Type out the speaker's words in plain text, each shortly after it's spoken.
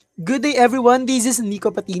Good day, everyone. This is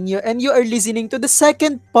Nico Patino, and you are listening to the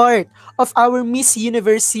second part of our Miss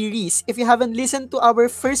Universe series. If you haven't listened to our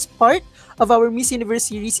first part of our Miss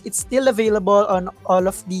Universe series, it's still available on all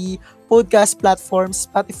of the podcast platforms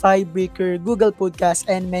Spotify, Breaker, Google Podcasts,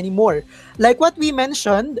 and many more. Like what we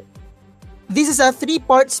mentioned, this is a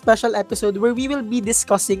three-part special episode where we will be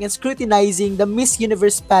discussing and scrutinizing the Miss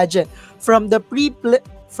Universe pageant from the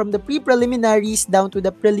pre-preliminaries down to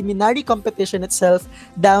the preliminary competition itself,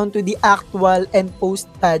 down to the actual and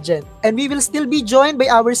post-pageant. And we will still be joined by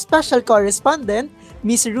our special correspondent,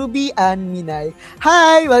 Miss Ruby Anne Minay.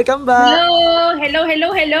 Hi! Welcome back! Hello! Hello, hello,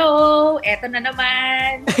 hello! Eto na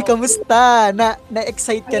naman. Kamusta?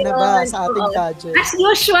 Na-excite ka na ba Ayun, sa ating oo. pageant? As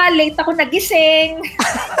usual, late ako nagising.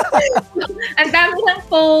 Ang dami ng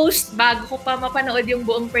post bago ko pa mapanood yung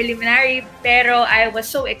buong preliminary. Pero I was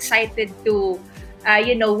so excited to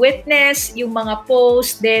witness yung mga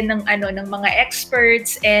posts din ng mga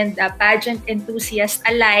experts and pageant enthusiasts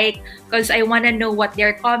alike, because I want to know what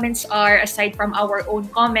their comments are aside from our own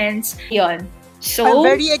comments. Yon. So, I'm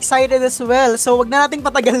very excited as well. So, wag na nating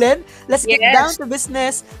patagalin. Let's get Yes. down to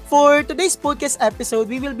business. For today's podcast episode,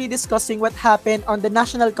 we will be discussing what happened on the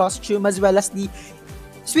national costume as well as the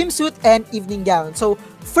swimsuit and evening gown. So,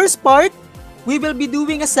 first part, we will be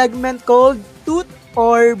doing a segment called Toot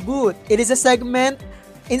or Boot. It is a segment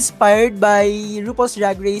inspired by RuPaul's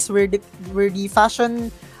Drag Race where the fashion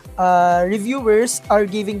reviewers are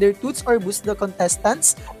giving their toots or boots to the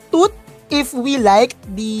contestants. Toot if we like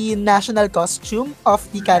the national costume of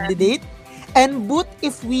the candidate, and boot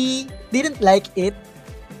if we didn't like it,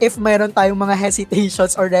 if mayroon tayong mga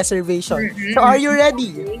hesitations or reservations. So are you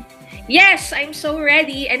ready? yes, I'm so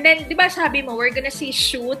ready. And then, di ba sabi mo, we're gonna say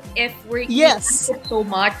shoot if we're Yes. it so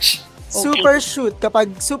much. Okay. Super shoot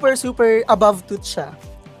kapag super above toot siya.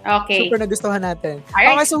 Okay. Super nagustuhan natin.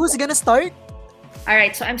 Alright. Okay, so who's gonna start?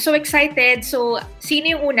 Alright, so I'm so excited. So,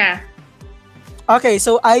 sino yung una? Okay,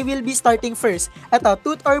 so I will be starting first. Eto,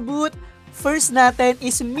 toot or boot, first natin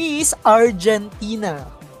is Miss Argentina.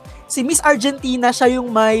 Si Miss Argentina, siya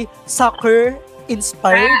yung may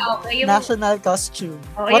soccer-inspired Okay. national costume.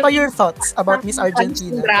 Okay, What are yung- your thoughts about Miss Yung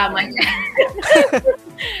Argentina? drama niya.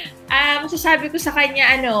 Masasabi ko sa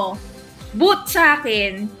kanya, boot sa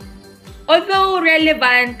akin. Although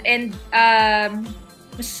relevant and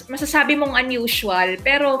masasabi mong unusual,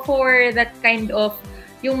 pero for that kind of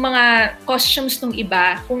yung mga costumes ng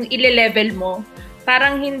iba, kung ile-level mo,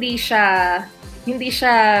 parang hindi siya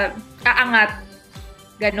aangat.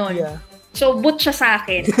 Ganon. Yeah. So, boot siya sa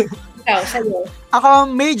akin. Ikaw, sa'yo. Ako,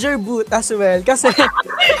 major boot as well. Kasi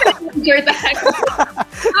Major talaga.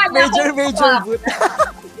 major boot.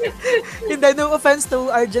 Hindi, no offense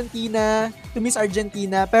to Argentina, to Miss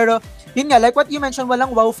Argentina. Pero, yun nga, like what you mentioned,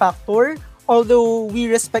 walang wow factor. Although, we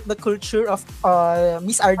respect the culture of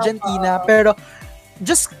Miss Argentina. Pero,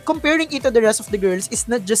 just comparing it to the rest of the girls is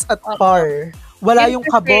not just at par. Wala yung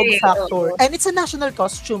kabog factor. And it's a national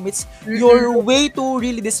costume. It's your way to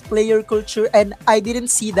really display your culture. And I didn't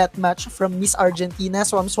see that much from Miss Argentina.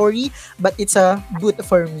 So, I'm sorry, but it's a boot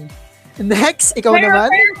for me. Next, ikaw naman.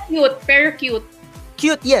 Pero cute.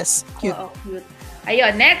 Cute, yes. Cute. Oo, cute.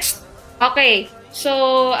 Ayun, next. Okay.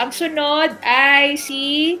 So, ang sunod ay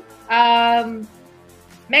si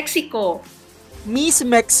Mexico. Miss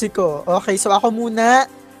Mexico. Okay, so ako muna.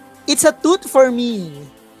 It's a toot for me.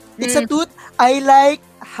 It's a toot. I like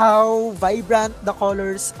how vibrant the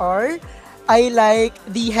colors are. I like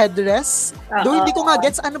the headdress. Though hindi ko nga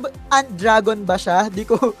gets ano ba, dragon ba siya? Di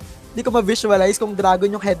ko ma-visualize kung dragon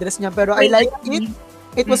yung headdress niya, pero I like it.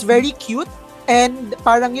 It was very cute and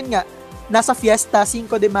parang yun nga, nasa fiesta,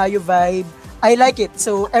 Cinco de Mayo vibe. I like it.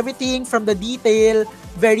 So everything from the detail,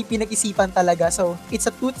 very pinag-isipan talaga. So it's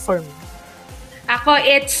a toot for me. Ako,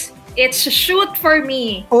 it's a shoot for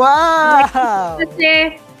me. Wow!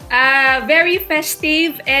 Kasi very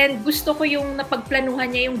festive and gusto ko yung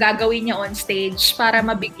napagplanuhan niya yung gagawin niya on stage para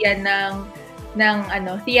mabigyan ng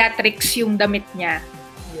theatrics yung damit niya.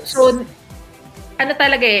 Yes. So,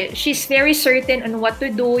 talaga she's very certain on what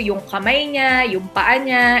to do, yung kamay niya, yung paa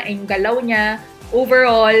niya, yung galaw niya.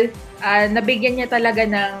 Overall, nabigyan niya talaga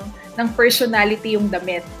ng personality yung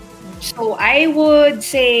damit. So, I would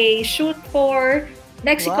say shoot for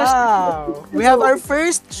Mexico. Wow! We have our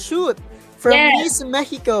first shoot from Yes. Miss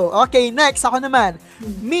Mexico. Okay, next. Ako naman.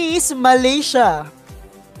 Miss Malaysia.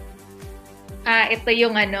 Ito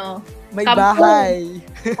yung May Kampung. bahay.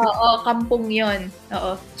 Oo, kampung yon.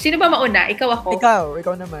 Oo. Sino ba mauna? Ikaw ako?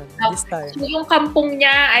 Ikaw naman. This time. So, yung kampung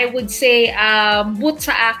niya, I would say, boot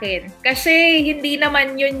sa akin. Kasi hindi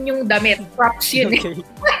naman yun yung damit. Props yun eh. Okay.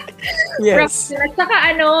 Yes. Props yun. At saka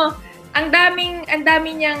ang daming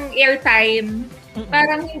niyang airtime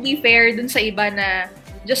parang hindi fair dun sa iba na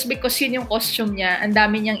just because yun yung costume niya, ang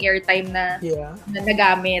dami niyang airtime na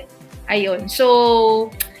nagamit. Ayun.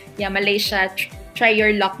 So, yeah, Malaysia, try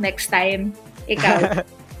your luck next time. Ikaw.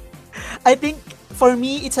 I think for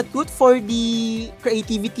me, it's a toot for the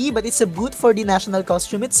creativity, but it's a boot for the national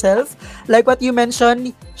costume itself. Like what you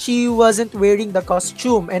mentioned, she wasn't wearing the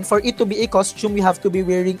costume. And for it to be a costume, you have to be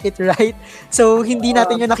wearing it, right? So, hindi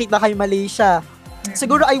natin yun nakita kay Malaysia.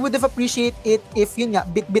 Siguro I would have appreciate it if yun nga,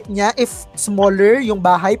 bit-bit niya, if smaller yung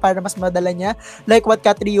bahay para mas madala niya. Like what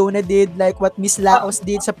Catriona did, like what Miss Laos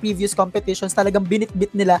did sa previous competitions, talagang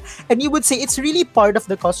binit-bit nila. And you would say it's really part of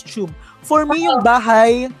the costume. For me, yung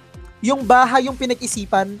bahay yung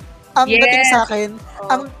pinag-isipan. Ang dating sa akin,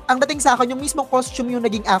 ang dating sa akin, yung mismong costume yung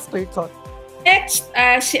naging afterthought. Next,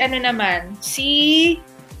 si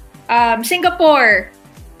Singapore.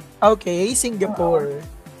 Okay, Singapore.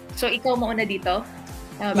 So, ikaw mauna dito?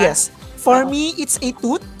 Tama ba? Yes. For me, it's a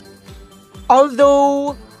toot.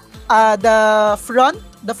 Although, the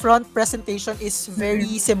front presentation is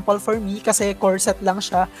very simple for me kasi corset lang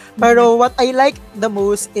siya. Pero what I like the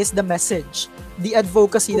most is the message. The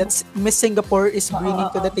advocacy that Miss Singapore is bringing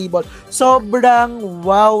to the table. Sobrang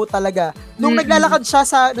wow talaga. Nung naglalakad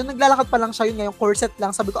pa lang siya, yun nga, yung corset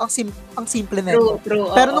lang, sabi ko, ang simple na ito.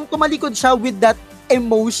 Pero nung tumalikod siya with that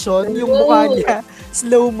emotion, yung mukha niya,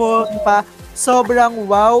 slow-mo pa, sobrang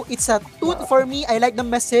wow. It's a toot for me. I like the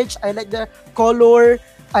message. I like the color.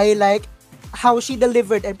 I like how she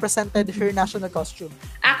delivered and presented her national costume.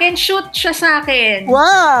 Akin, shoot siya sa akin.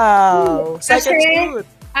 Wow! Second shoot.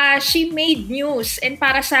 She made news, and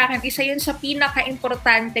para sa akin, isa yun sa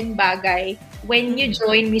pinaka-importanteng bagay when you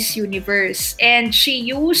join Miss Universe. And she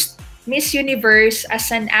used Miss Universe as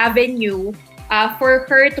an avenue for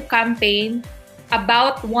her to campaign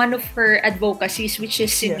about one of her advocacies, which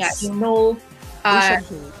is yung no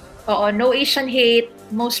Asian hate,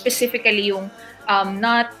 most specifically yung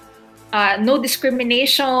no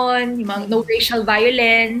discrimination, yung no racial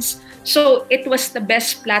violence. So, it was the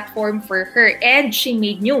best platform for her. And she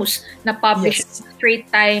made news na published Straits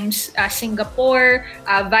Times, Singapore,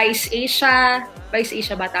 Vice Asia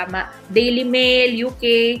ba tama? Daily Mail,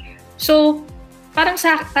 UK. So, para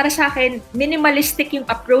sa akin, minimalistic yung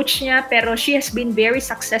approach niya, pero she has been very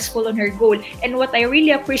successful on her goal. And what I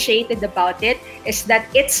really appreciated about it is that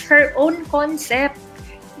it's her own concept.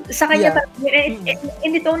 Sa kanya,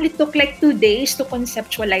 and it only took like 2 days to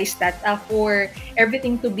conceptualize that for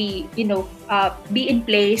everything to be, be in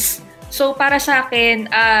place. So para sa akin,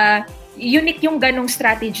 unique yung ganong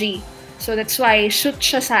strategy. So that's why shoot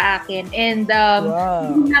siya sa akin. And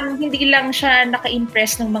hindi lang siya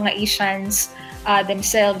naka-impress ng mga Asians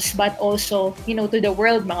themselves, but also, to the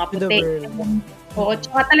world, mga puti. Oo,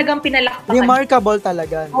 tsaka talagang pinalakpakan. Remarkable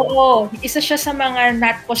talaga. No? Oo, isa siya sa mga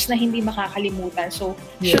natpos na hindi makakalimutan. So,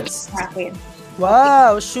 shoot sa akin.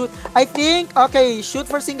 Wow, shoot. I think, shoot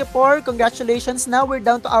for Singapore. Congratulations. Now we're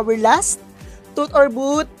down to our last toot or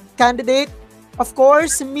boot candidate. Of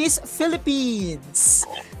course, Miss Philippines.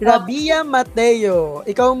 Rabia Mateo.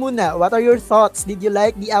 Ikaw muna, what are your thoughts? Did you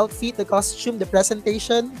like the outfit, the costume, the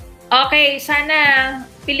presentation? Okay, sana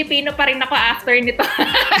Filipino pa rin ako after nito.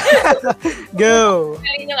 Go!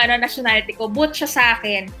 Yung nationality ko, boot siya sa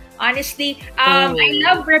akin. Honestly, I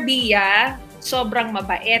love Rabia. Sobrang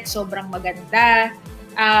mabait, sobrang maganda.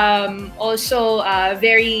 Also,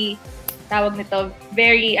 very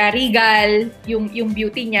regal yung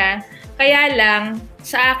beauty niya. Kaya lang,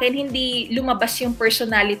 sa akin, hindi lumabas yung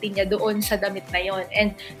personality niya doon sa damit na yon.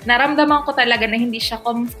 And naramdaman ko talaga na hindi siya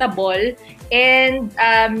comfortable. And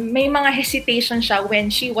may mga hesitation siya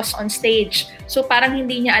when she was on stage. So parang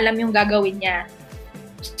hindi niya alam yung gagawin niya.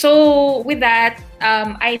 So with that,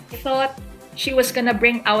 I thought she was gonna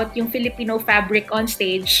bring out yung Filipino fabric on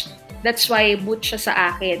stage. That's why boot siya sa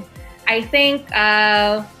akin. I think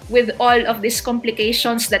with all of these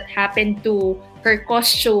complications that happened to her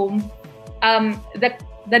costume,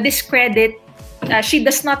 the discredit, she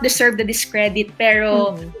does not deserve the discredit,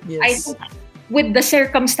 pero I think with the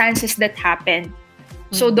circumstances that happened,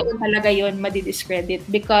 so doon talaga yon madi-discredit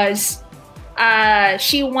because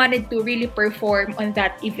she wanted to really perform on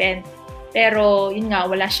that event, pero yun nga,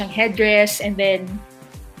 wala siyang headdress, and then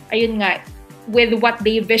ayun nga, with what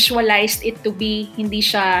they visualized it to be, hindi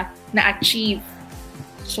siya na-achieve.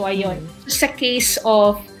 So ayun, it's a case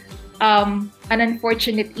of an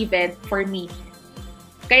unfortunate event for me.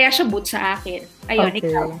 Kaya siya boot sa akin. Ayun,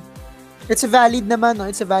 ikaw. It's valid naman, no?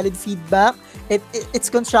 It's a valid feedback. It's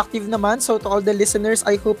constructive naman. So to all the listeners,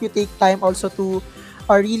 I hope you take time also to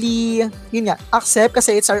really, accept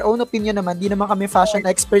kasi it's our own opinion naman. Di naman kami fashion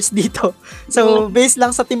experts dito. So based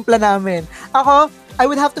lang sa timpla namin. Ako, I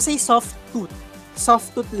would have to say soft tooth.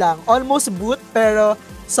 soft tooth lang. Almost boot, pero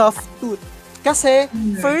soft tooth. Kasi,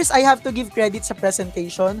 first, I have to give credit sa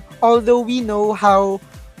presentation. Although we know how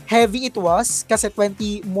heavy it was, kasi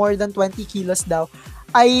more than 20 kilos daw,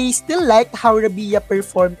 I still liked how Rabia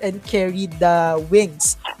performed and carried the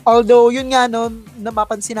wings. Although, yun nga, no,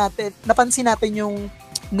 napansin natin yung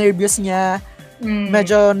nervous niya.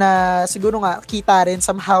 Medyo na, siguro nga, kita rin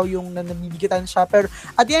somehow yung nabibigitan siya. Pero,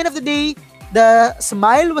 at the end of the day, the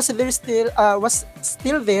smile was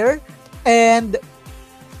still there, and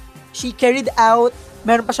she carried out.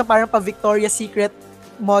 Meron pa siya parang pa Victoria's Secret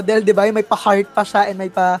model, di ba? Yung may pa-heart pa siya and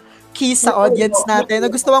may pa-kiss sa audience natin.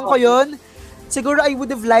 Nagustuhan ko yun. Siguro I would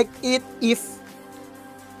have liked it if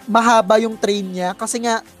mahaba yung train niya. Kasi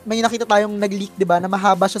nga, may nakita tayong nag-leak, di ba? Na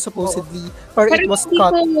mahaba siya supposedly. Or Pero it was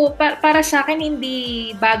cut. Para sa akin,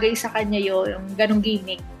 hindi bagay sa kanya yung ganong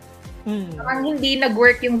gimmick. Parang hindi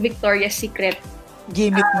nag-work yung Victoria's Secret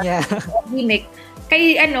Gimmick niya. gimmick.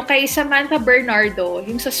 Kay Samantha Bernardo,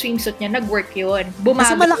 yung sa swimsuit niya, nag-work yun.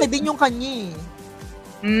 Kasi malaki din yung kanya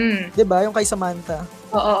eh. Diba? Yung kay Samantha.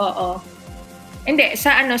 Oo. Hindi,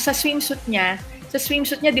 sa swimsuit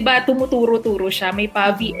niya, di ba, tumuturo-turo siya, may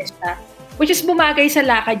pa-VS siya. Which is bumagay sa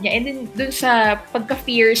lakad niya and then dun sa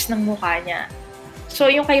pagka-fierce ng mukha niya. So,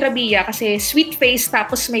 yung kay Rabia, kasi sweet face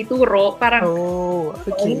tapos may turo, parang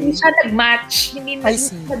hindi siya nag-match. Hindi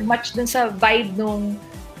nag-match dun sa vibe nung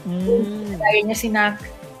kaya niya sina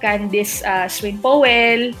Candice Swain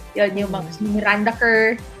Powell, yun, yung mga Miranda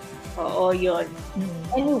Kerr. Oo, yun.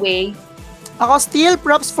 Anyway. Ako still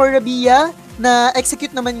props for Rabia na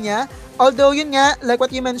execute naman niya. Although, yun nga, like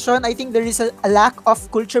what you mentioned, I think there is a lack of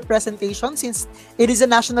culture presentation since it is a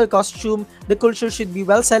national costume. The culture should be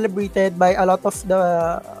well celebrated by a lot of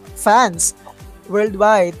the fans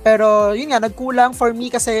worldwide. Pero, yun nga, nagkulang for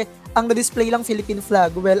me kasi ang na-display lang Philippine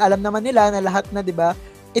flag. Well, alam naman nila na lahat na, di ba,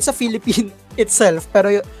 it's a Philippine itself.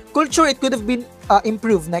 Pero, culture, it could have been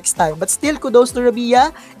improved next time. But still, kudos to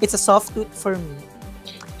Rabia. It's a soft tooth for me.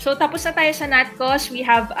 So, tapos na tayo sa NatCos. We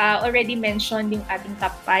have already mentioned yung ating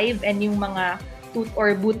top 5 and yung mga tooth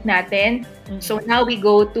or boot natin. So, now we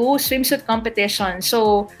go to swimsuit competition.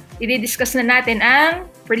 So, i-discuss na natin ang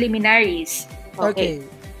preliminaries. Okay.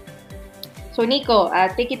 So, Nico,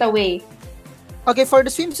 take it away. Okay, for the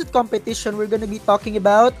swimsuit competition, we're gonna be talking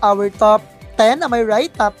about our top 10. Am I right?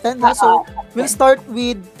 Top 10. No? So, we'll start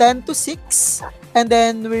with 10 to 6. And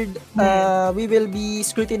then we will be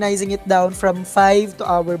scrutinizing it down from 5 to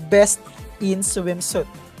our best in swimsuit.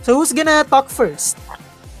 So who's gonna talk first?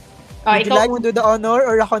 Would you like to do the honor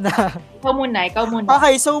or ako na? Ikaw muna.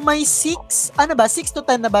 Okay, so may 6, 6 to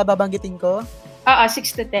 10 na babanggitin ko?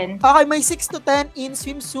 6 to 10. Okay, may 6 to 10 in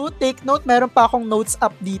swimsuit. Take note, meron pa akong notes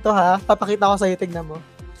up dito ha. Papakita ko sa'yo, tignan mo.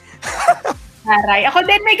 Aray. Ako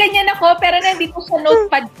din may ganyan ako, pero nandito sa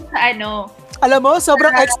notepad ko sa ano. Alam mo,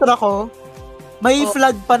 sobrang extra ko. May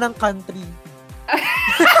flag pa ng country.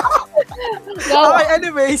 Okay,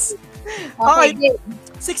 anyways. Okay,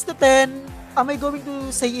 6 to 10. Am I going to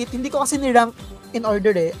say it? Hindi ko kasi ni-rank in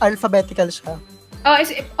order eh. Alphabetical siya.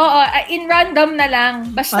 In random na lang.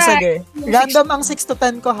 Basta. Sige. Random ang 6 to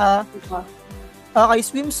 10 ko ha. Okay,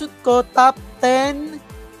 swimsuit ko, top 10,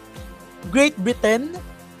 Great Britain.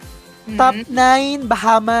 Top 9,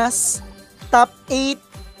 Bahamas. Top 8,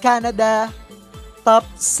 Canada. Top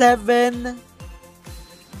 7,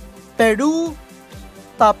 Peru.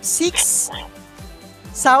 Top 6,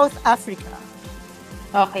 South Africa.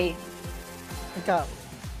 Okay. Ikaw.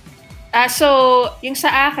 So, yung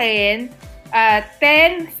sa akin,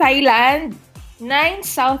 10, Thailand. 9,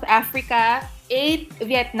 South Africa. 8,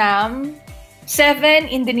 Vietnam. 7,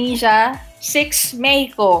 Indonesia. 6,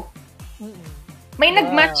 Mexico. May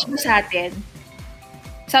nag-match ba sa atin?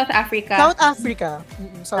 South Africa. South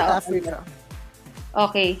Africa.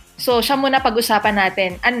 Okay. So, siya muna pag-usapan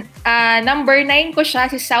natin. Number 9 ko siya,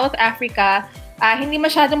 si South Africa. Hindi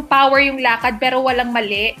masyadong power yung lakad, pero walang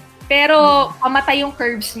mali. Pero, pamatay yung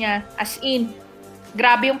curves niya. As in,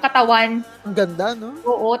 grabe yung katawan. Ang ganda, no?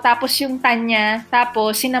 Oo. Tapos yung tan niya.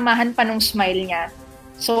 Tapos, sinamahan pa nung smile niya.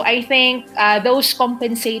 So, I think, those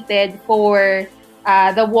compensated for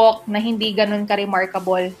the walk na hindi ganun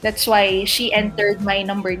ka-remarkable. That's why she entered my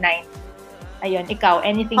number 9. Ayun, ikaw,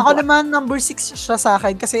 anything? Ako naman, number 6 siya sa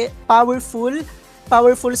akin kasi powerful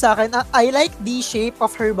sa akin. I like the shape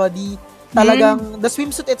of her body. Talagang, the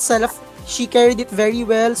swimsuit itself, she carried it very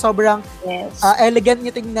well. Sobrang elegant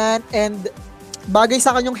niya tingnan and bagay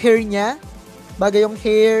sa akin yung hair niya. Bagay yung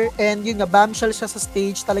hair and yun nga, bombshell siya sa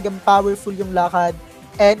stage. Talagang powerful yung lakad.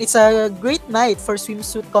 And it's a great night for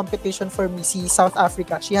swimsuit competition for me, si South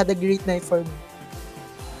Africa. She had a great night for me.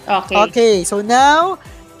 Okay. Okay, so now,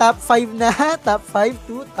 top 5 na. Top 5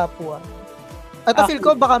 to top 1. At Okay. feel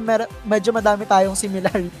ko baka medyo madami tayong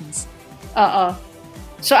similarities. Oo.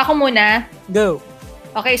 So, ako muna. Go.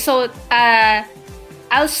 Okay, so,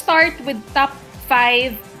 I'll start with top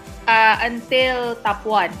 5 until top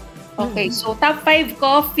 1. Okay, so top 5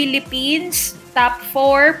 ko, Philippines. Top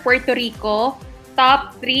 4, Puerto Rico.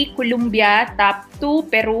 Top 3, Colombia. Top 2,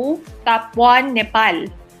 Peru. Top 1, Nepal.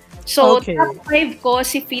 So, Okay. top 5 ko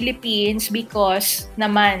si Philippines because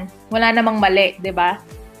naman, wala namang mali, di ba?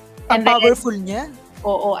 Ang powerful niya.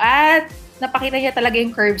 Oo, at napakita niya talaga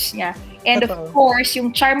yung curves niya. And of course,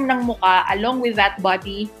 yung charm ng mukha along with that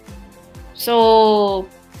body. So,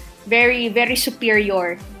 very, very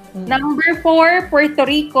superior. Number 4, Puerto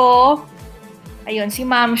Rico. Ayun, si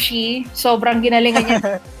Mamshi. Sobrang ginalingan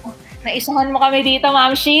niya. Naisahan mo kami dito,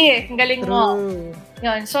 Mamshi. Ang galing mo.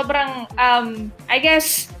 Yun, sobrang, I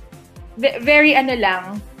guess, very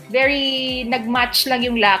very nag-match lang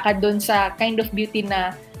yung lakad doon sa kind of beauty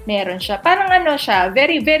na meron siya. Parang siya,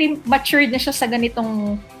 very, very matured na siya sa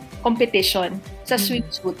ganitong competition, sa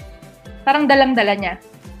swimsuit. Parang dalang-dala niya.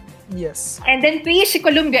 Yes. And then 3, si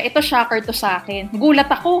Colombia, ito shocker to sa akin. Gulat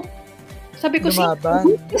ako. Sabi ko,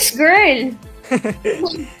 who's this girl?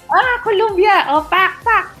 Colombia. Oh, pak.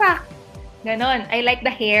 Ganon. I like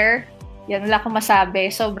the hair. Yan, wala akong masabi.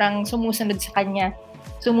 Sobrang sumusunod sa kanya.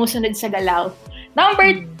 Sumusunod sa galaw.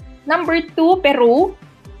 Number 2, Peru.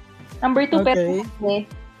 Number 2, Peru. Okay.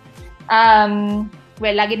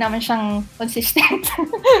 Well, lagi naman siyang consistent.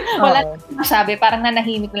 Wala akong masabi. Parang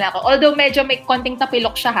nanahimik na ako. Although medyo may konting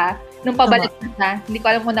tapilok siya ha. Nung pabalik na, hindi ko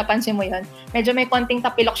alam kung napansin mo yun. Medyo may konting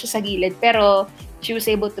tapilok siya sa gilid. Pero she was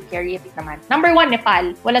able to carry it naman. Number 1,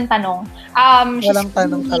 Nepal. Walang tanong. Walang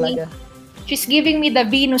tanong talaga. She's giving me the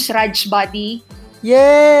Venus Raj body.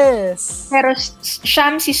 Yes! Pero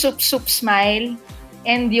siyam si Sup Smile.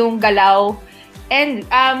 And yung galaw. And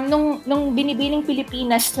nung binibining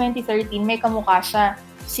Pilipinas 2013, may kamukha siya.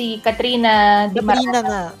 Si Katrina Dimaranan.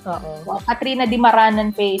 nga. Oo. Katrina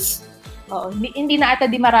Dimaranan face. Oo. Hindi na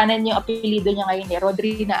ata Dimaranan yung apelido niya ngayon eh.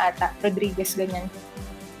 Rodriguez, ganyan.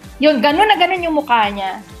 Yun, ganun na ganun yung mukha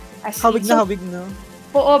niya. Hawig na hawig, no?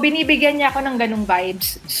 Oo, binibigyan niya ako ng ganung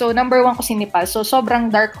vibes. So, number 1 ko si Nepal. So,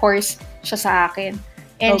 sobrang dark horse siya sa akin.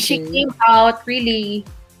 And she came out really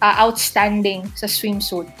outstanding sa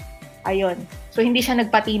swimsuit. Ayun. So, hindi siya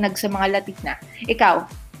nagpatinag sa mga Latina. Ikaw?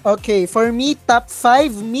 Okay, for me, top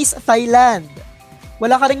 5, Miss Thailand.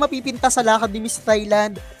 Wala ka rin mapipinta sa lakad ni Miss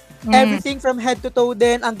Thailand. Everything from head to toe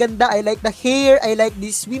din. Ang ganda. I like the hair. I like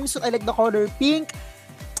the swimsuit. I like the color pink.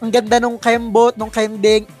 Ang ganda nung kembot, nung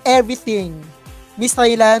kending. Everything. Miss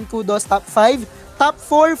Thailand, kudos. Top 5. Top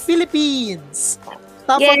 4, Philippines.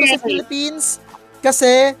 Top 4 to sa Philippines.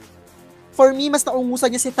 Kasi, for me, mas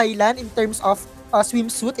naungusan niya si Thailand in terms of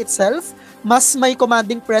swimsuit itself. Mas may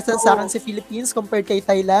commanding presence sa akin si Philippines compared kay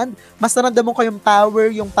Thailand. Mas naramdaman ko yung power,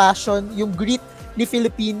 yung passion, yung grit ni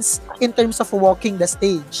Philippines in terms of walking the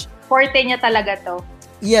stage. Forte niya talaga to.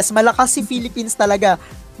 Yes, malakas si Philippines talaga.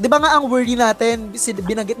 Di ba nga ang worry natin,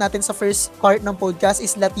 binanggit natin sa first part ng podcast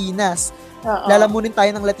is Latinas. Lalamunin tayo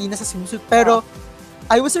ng Latinas sa swimsuit. Pero,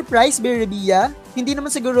 I was surprised by Rabia. Hindi naman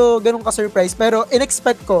siguro ganun ka-surprise, pero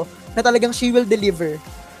in-expect ko na talagang she will deliver.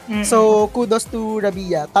 So, kudos to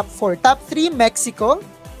Rabia. Top 4. Top 3, Mexico.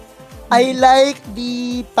 I like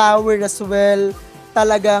the power as well.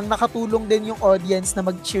 Talagang nakatulong din yung audience na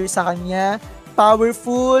mag-cheer sa kanya.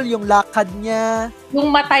 Powerful, yung lakad niya.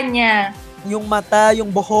 Yung mata niya. Yung mata,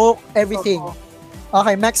 yung buhok, everything.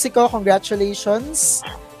 Okay, Mexico, congratulations.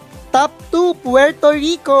 Top 2, Puerto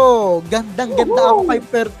Rico. Gandang-ganda ako kay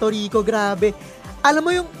Puerto Rico, grabe. Alam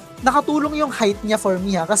mo yung nakatulong yung height niya for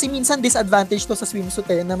me ha. Kasi minsan disadvantage to sa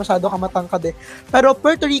swimsuit na masyado ka matangkad eh. Pero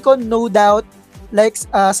Puerto Rico, no doubt, like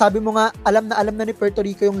sabi mo nga, alam na ni Puerto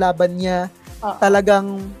Rico yung laban niya.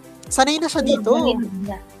 Talagang, sanay na siya dito.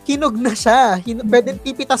 Hinog na siya. Pwede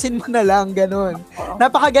pipitasin mo na lang, ganun.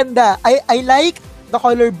 Napakaganda. I like the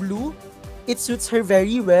color blue. It suits her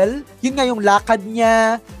very well. Yun nga yung lakad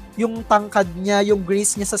niya, yung tangkad niya, yung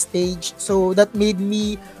grace niya sa stage. So, that made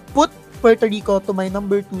me put Puerto Rico to my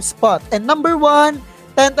number 2 spot. And number 1,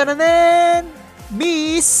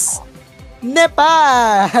 Miss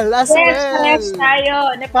Nepal as well. Parehas tayo.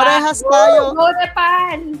 Nepal. Parehas tayo. Go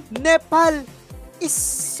Nepal. Nepal is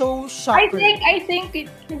so shocking. I think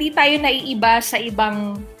hindi tayo naiiba sa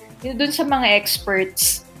ibang, dun sa mga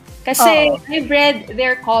experts. Kasi I've read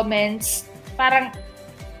their comments, parang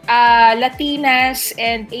Latinas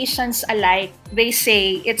and Asians alike, they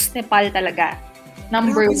say it's Nepal talaga.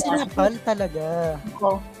 Number Grabe si 1. Nepal talaga.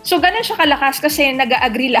 So, ganun siya kalakas kasi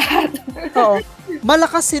nag-agree lahat. Oo.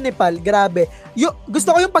 Malakas si Nepal, grabe.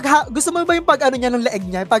 Gusto ko yung gusto mo ba yung ano niya ng leeg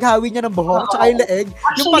niya, paghawi niya ng buhok, tsaka yung leeg,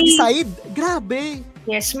 yung pag-side, grabe.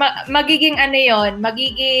 Yes, magiging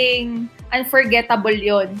magiging unforgettable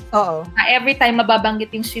yon. Oo. Every time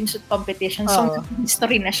mababanggit yung swimsuit competition, so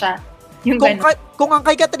history na siya. Yung kung ang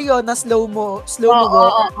kay Catriona, slow mo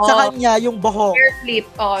sa kanya yung buhok. Hair flip.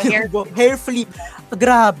 Hair flip.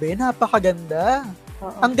 Grabe, napakaganda.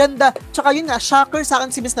 Ang ganda. Tsaka yun nga, shocker sa akin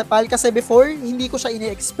si Miss Nepal kasi before, hindi ko siya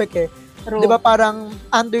ini-expect eh. Di ba parang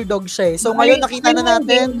underdog siya eh. So ngayon nakita na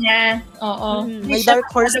natin. May dark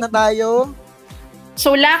horse na tayo.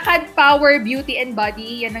 So lakad, power, beauty, and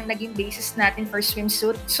body, yan ang naging basis natin for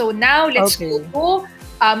swimsuit. So now, let's go to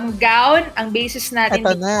gown. Ang basis natin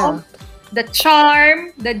ito na. The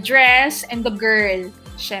charm, the dress, and the girl.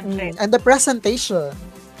 Syempre. And the presentation.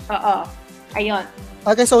 Ayun.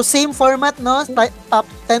 Okay, so same format, no? Top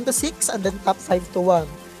 10 to 6 and then top 5 to 1.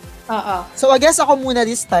 So I guess ako muna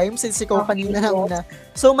this time since ikaw kanina na una.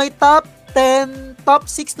 So my top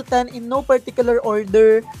 6 to 10 in no particular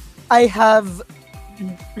order. I have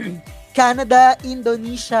Canada,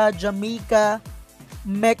 Indonesia, Jamaica,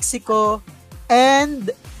 Mexico,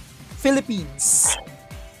 and Philippines.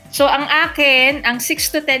 So ang akin, ang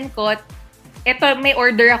 6 to 10 ko, ito may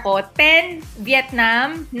order ako. 10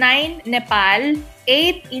 Vietnam, 9 Nepal,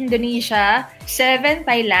 8 Indonesia, 7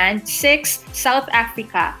 Thailand, 6 South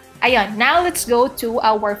Africa. Ayun, now let's go to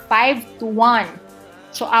our 5 to 1.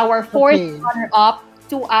 So our fourth runner-up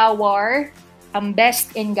to our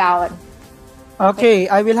best in gown.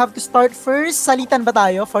 Okay, I will have to start first. Salitan ba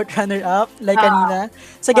tayo? Fourth runner-up, like kanina.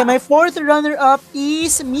 Sige, my fourth runner-up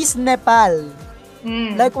is Miss Nepal.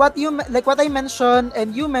 Like what I mentioned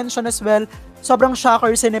and you mentioned as well, sobrang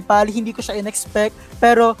shocker si Nepal, hindi ko siya in-expect,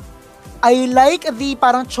 pero I like the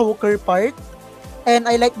parang choker part and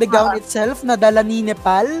I like the gown itself na dala ni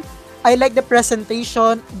Nepal. I like the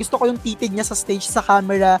presentation. Gusto ko yung titig niya sa stage, sa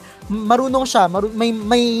camera. Marunong siya,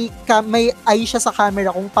 may eye siya sa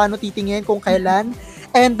camera kung paano titingin, kung kailan.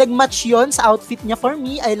 And nag-match yun sa outfit niya for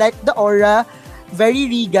me. I like the aura. Very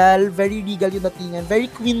regal yung datingan. Very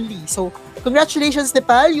queenly. So, congratulations,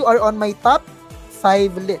 Nepal. You are on my top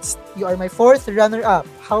 5 list. You are my fourth runner-up.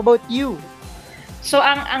 How about you? So,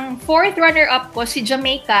 ang fourth runner-up ko, si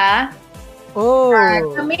Jamaica.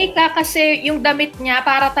 Jamaica kasi yung damit niya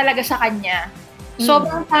para talaga sa kanya.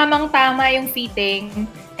 Sobrang tamang-tama yung fitting.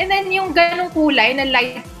 And then, yung ganong kulay na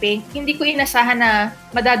light pink, hindi ko inasahan na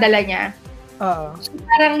madadala niya. So,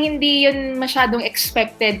 parang hindi yun masyadong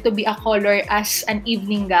expected to be a color as an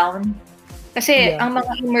evening gown. Kasi ang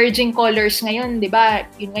mga emerging colors ngayon, di ba,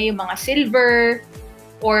 yun nga yung mga silver,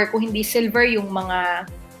 or kung hindi silver, yung mga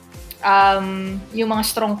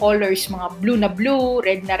strong colors, mga blue na blue,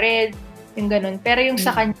 red na red, yung ganun. Pero yung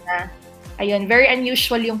sa kanya, ayun, very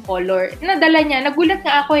unusual yung color. Nadala niya, nagulat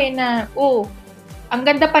nga ako na, ang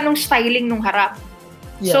ganda pa nung styling nung harap.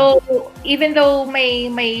 Yeah. So, even though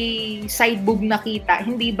may side boob nakita,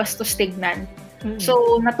 hindi bastos tignan.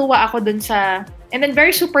 So, natuwa ako dun sa... And then,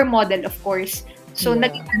 very supermodel, of course. So,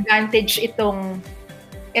 naging advantage itong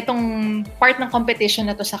part ng competition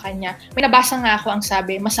na to sa kanya. May nabasa nga ako ang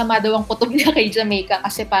sabi, masama daw ang kutob niya kay Jamaica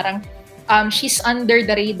kasi parang she's under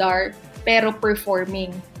the radar pero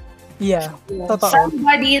performing. Yeah, totoo.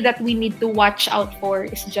 Somebody that we need to watch out for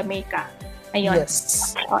is Jamaica. Ayun.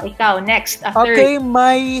 Yes. Ikaw, next. Okay,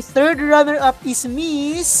 my third runner-up is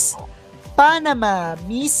Miss Panama.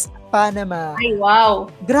 Miss Panama. Ay,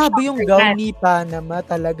 wow. Grabe yung gown ni Panama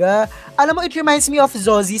talaga. Alam mo, it reminds me of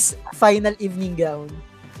Zozi's final evening gown.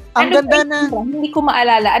 Ang ganda na... Hindi ko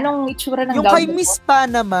maalala. Anong itsura ng gown? Yung kay Miss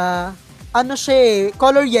Panama,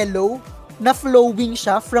 color yellow, na flowing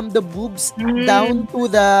siya from the boobs down to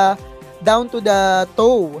the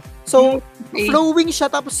toe. So, flowing siya,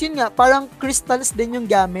 tapos yun nga, parang crystals din yung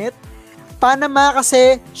gamit. Panama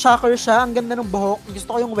kasi, shocker siya, ang ganda ng buhok.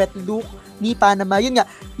 Gusto ko yung wet look ni Panama. Yun nga,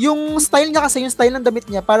 yung style niya kasi, yung style ng damit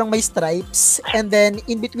niya, parang may stripes, and then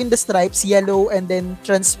in between the stripes, yellow, and then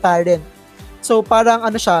transparent. So, parang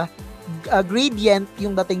gradient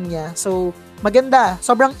yung dating niya. So, maganda.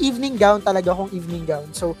 Sobrang evening gown talaga kung evening gown.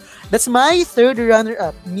 So, that's my third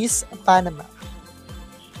runner-up, Miss Panama.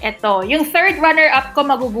 Eto, yung third runner-up ko,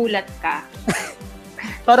 magugulat ka.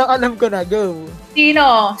 Parang alam ko na, go.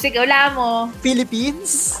 Sino? Sige, wala mo.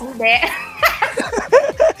 Philippines? Hindi.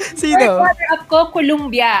 Sino? Third runner-up ko,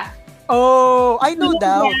 Colombia. I no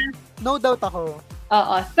doubt. No doubt ako.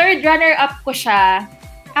 Oo. Third runner-up ko siya.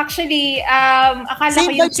 Actually, akala Same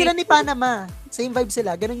ko yung... vibe sila ni Panama. Same vibe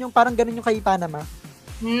sila. Parang ganun yung kay Panama.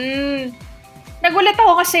 nagulat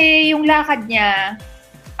ako kasi yung lakad niya,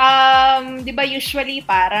 di ba usually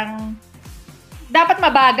parang, dapat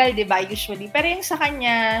mabagal, di ba usually? Pero yung sa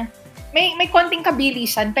kanya, may konting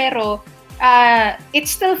kabilisan, pero it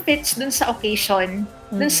still fits dun sa occasion,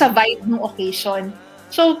 dun sa vibe ng occasion.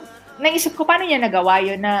 So, naisip ko, paano niya nagawa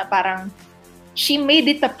yun na parang, she made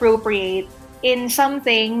it appropriate in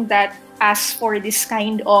something that asks for this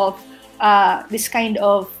kind of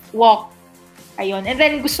walk. Ayun. And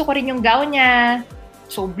then, gusto ko rin yung gown niya.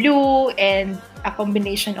 So, blue and a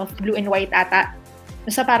combination of blue and white ata.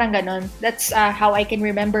 Basta parang ganon. That's how I can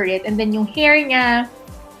remember it. And then, yung hair niya.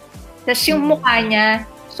 Tapos yung mukha niya.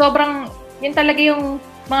 Sobrang, yun talaga yung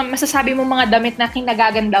mga masasabi mo mga damit na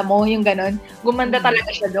kinagaganda mo. Yung ganon. Gumanda talaga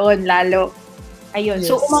siya doon, lalo. Ayun. Yes.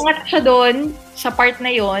 So, umangat siya doon sa part na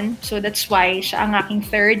yon. So, that's why siya ang aking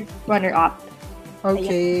third runner-up.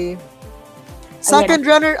 Okay. Ayun. Second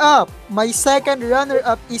runner-up. My second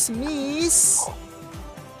runner-up is Miss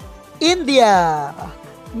India.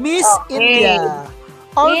 Miss India.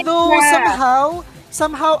 Although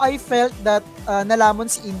somehow I felt that nalamon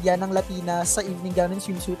si India ng Latina sa evening gown and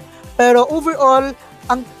swimsuit. Pero overall,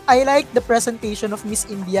 I like the presentation of Miss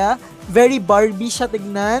India. Very Barbie siya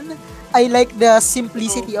tignan. I like the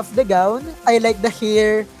simplicity of the gown. I like the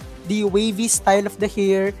hair, the wavy style of the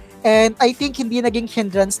hair. And I think hindi naging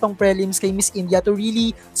hindrance tong prelims kay Miss India to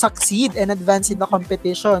really succeed and advance in the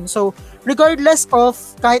competition. So, regardless of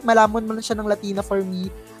kahit malamon mo lang siya ng Latina for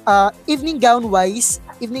me, evening gown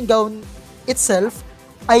itself,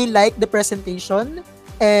 I like the presentation.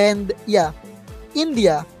 And yeah,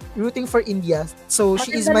 India, rooting for India. So,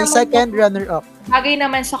 she is my second runner-up. Bagay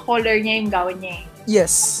naman sa color niya yung gown niya.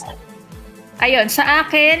 Yes. Ayun, sa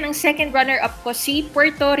akin, ang second runner-up ko, si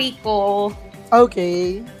Puerto Rico.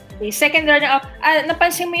 Okay. Second runner-up,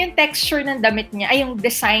 napansin mo yung texture ng damit niya, ay yung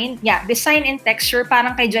design, design and texture,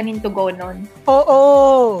 parang kay Janine Tugonon.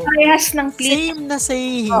 Oo. Parehas ng pleats.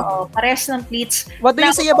 Same. Oo, parehas ng pleats. What do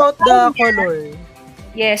you say about the color?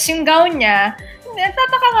 Yes, yung gown niya,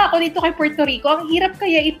 natataka nga ako dito kay Puerto Rico, ang hirap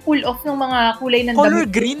kaya i-pull off ng mga kulay ng color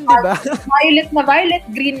damit. Color green, di ba? Violet,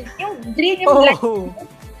 green. Yung green, yung black.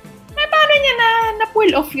 Paano niya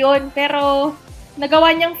na-pull off yun? Pero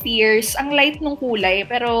nagawa niyang fierce, ang light nung kulay,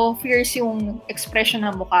 pero fierce yung expression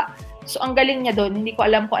ng mukha. So, ang galing niya doon. Hindi ko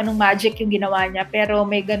alam kung anong magic yung ginawa niya, pero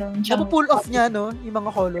may ganun siyang... Pull off niya, no? Yung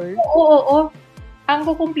mga color. Oo. Ang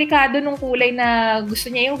kukumplikado nung kulay na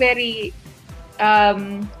gusto niya yung very,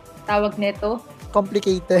 tawag nito?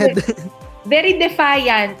 Complicated. Very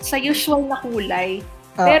defiant sa usual na kulay.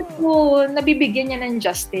 Pero nabibigyan niya ng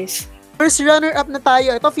justice. First runner-up na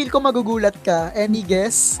tayo. Ito, feel ko magugulat ka. Any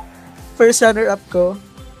guess? First runner-up ko?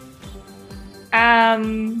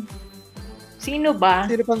 Sino ba?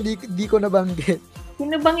 Sino pang di ko nabanggit?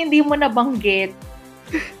 Sino bang hindi mo nabanggit?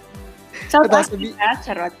 South Africa?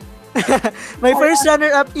 Charot. My first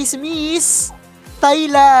runner-up is Miss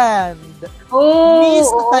Thailand. Miss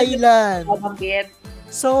Thailand. Nabanggit.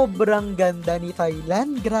 Sobrang ganda ni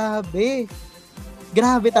Thailand. Grabe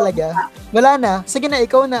talaga. Wala na. Sige na,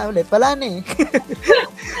 ikaw na ulit. Wala na eh.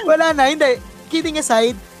 Wala na. Hindi. Kidding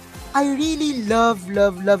aside, I really love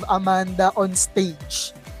Amanda on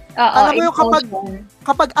stage. Alam mo yung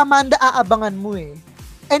kapag Amanda aabangan mo eh.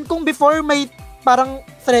 And kung before may parang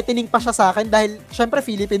threatening pa siya sa akin dahil syempre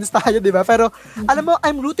Philippines tayo, di ba? Pero alam mo,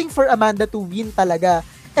 I'm rooting for Amanda to win talaga.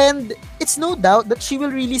 And it's no doubt that she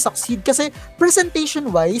will really succeed kasi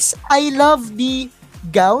presentation-wise, I love the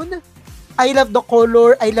gown, I love the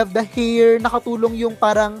color, I love the hair, nakatulong yung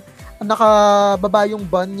parang nakababa yung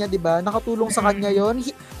bun niya, di ba? Nakatulong sa kanya yon.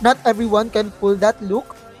 Not everyone can pull that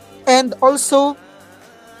look. And also,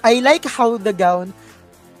 I like how the gown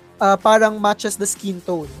parang matches the skin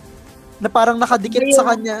tone. Na parang nakadikit sa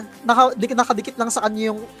kanya, nakadikit lang sa kanya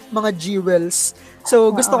yung mga jewels. So,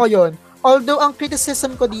 gusto ko yon. Although, ang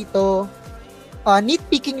criticism ko dito,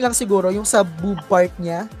 nitpicking lang siguro yung sa boob part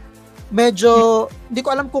niya. Medyo, hindi ko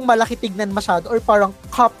alam kung malaki tignan masyado or parang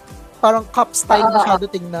cup style masyado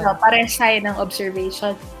tingnan. Parehas tayo ng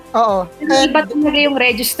observation. Oo. Iba talaga yung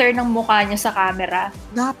register ng mukha niya sa camera.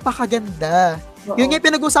 Napakaganda. Yun yung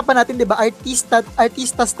pinag-usapan natin, di ba?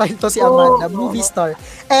 Artista style to si Amanda, movie star.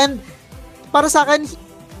 And para sa akin,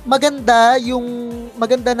 maganda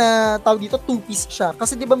na tawag dito, two-piece siya.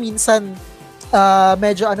 Kasi di ba minsan,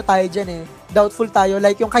 medyo tayo dyan eh, doubtful tayo.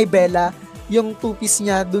 Like yung kay Bella, yung two-piece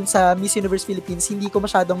niya dun sa Miss Universe Philippines, hindi ko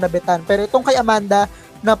masyadong nabetan. Pero itong kay Amanda,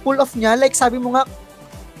 na pull off niya, like sabi mo nga,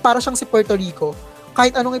 para siyang si Puerto Rico.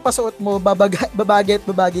 Kahit anong ipasuot mo,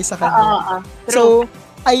 babagay sa kanya. So,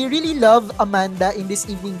 I really love Amanda in this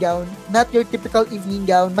evening gown. Not your typical evening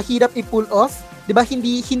gown. Mahirap i-pull off. Diba?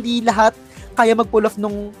 Hindi lahat kaya mag-pull off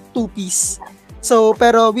nung two-piece. So,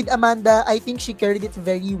 pero with Amanda, I think she carried it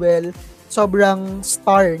very well. Sobrang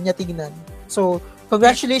star niya tignan. So,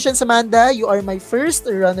 congratulations Amanda, you are my first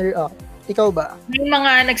runner-up. Ikaw ba? May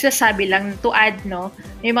mga nagsasabi lang, to add, no?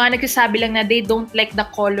 May mga nagsasabi lang na they don't like the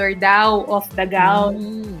color daw of the gown.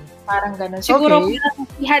 Parang ganun. Siguro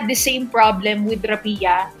we had the same problem with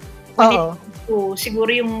Rapia. When it to, siguro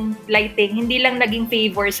yung lighting, hindi lang naging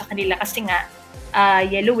favor sa kanila kasi nga,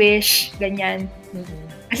 yellowish, ganyan.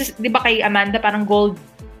 Kasi di ba kay Amanda parang gold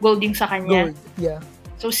yung sa kanya? Gold, yeah.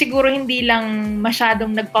 So siguro hindi lang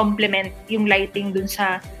masyadong nag-complement yung lighting dun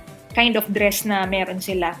sa kind of dress na meron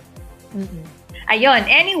sila. Ayun,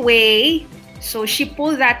 anyway, so she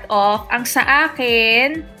pulled that off. Ang sa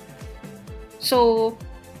akin, so,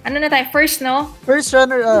 ano na tayo? First, no? First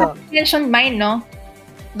runner-up. You mentioned mine, no?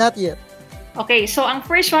 Not yet. Okay, so ang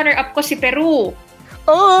first runner-up ko si Peru.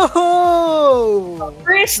 Oh! So,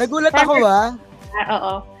 first nagulat ako ba?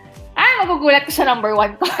 Oo. Magugulat ko sa number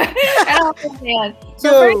 1 ko. Pero ako na yun.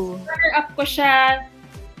 So, first runner-up ko siya.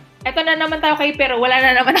 Eto na naman tayo kay Peru. Wala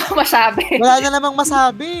na naman ako masabi. Wala na namang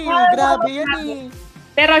masabi. Grabe yan eh.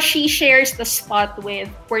 Pero she shares the spot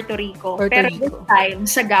with Puerto Rico. Pero this time,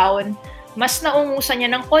 sa gown, mas naungusan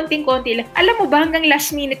niya ng konting-konti lang. Alam mo ba, hanggang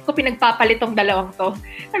last minute ko pinagpapalit tong dalawang to.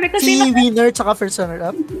 Sabi ko, si winner tsaka first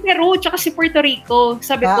runner-up? Peru tsaka si Puerto Rico.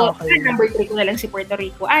 Sabi ko, number 3 ko na lang si Puerto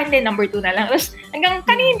Rico. Hindi, number 2 na lang. Tapos hanggang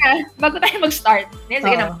kanina, bago tayo mag-start,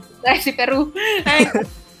 sige na, si Peru.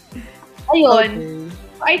 Ayun. Okay.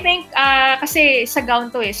 I think, kasi sa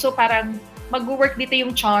gown to eh, so parang mag-work dito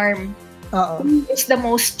yung charm. Who is the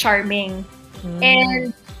most charming.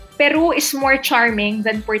 And Peru is more charming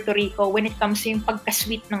than Puerto Rico when it comes to yung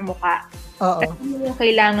pagka-sweet ng mukha. Kasi yun yung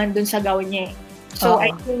kailangan dun sa gown niya eh. So,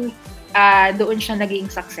 I think doon siya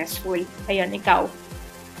naging successful. Ayun, ikaw.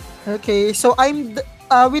 Okay, so I'm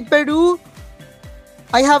with Peru,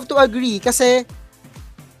 I have to agree kasi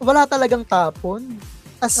wala talagang tapon.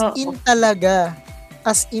 As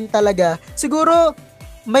in talaga. Siguro,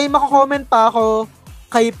 may mako-comment pa ako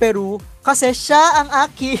kay Peru kasi siya ang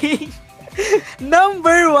aking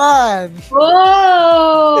number 1.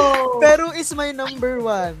 Oh! Peru is my number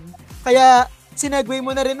 1. Kaya, sinagway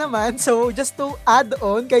mo na rin naman. So, just to add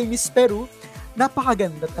on kay Miss Peru,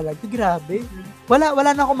 napakaganda talaga. Grabe.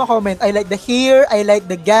 Wala na akong makomment. I like the hair, I like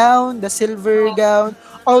the gown, the silver gown.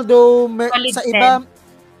 Although, sa iba,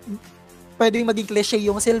 pwedeng maging cliche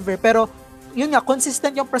yung silver. Pero, yun nga,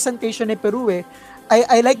 consistent yung presentation ni Peru eh.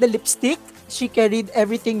 I like the lipstick. She carried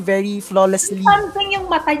everything very flawlessly. Something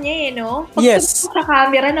yung mata niya eh, no? Yes. Sa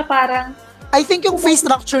camera na parang... I think yung face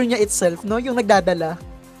structure niya itself, no? Yung nagdadala.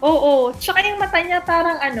 Oo. Tsaka yung mata niya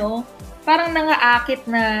parang parang nangaakit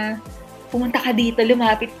na pumunta ka dito,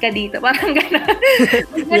 lumapit ka dito. Parang gano'n.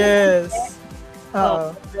 Yes.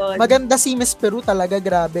 Maganda si Miss Peru talaga,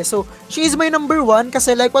 grabe. So, she is my number 1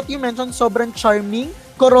 kasi like what you mentioned, sobrang charming.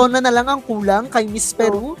 Corona na lang ang kulang kay Miss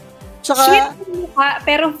Peru. Tsaka, sweet mukha,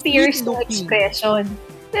 pero fierce yung expression.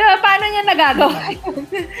 Diba, paano niya nagagawa yun?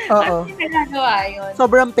 Paano niya nagagawa yun?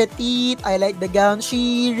 Sobrang petite. I like the gown.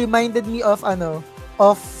 She reminded me of,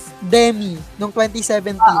 of Demi nung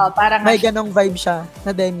 2017. May ganong vibe siya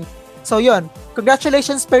na Demi. So, yun.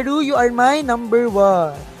 Congratulations, Peru. You are my number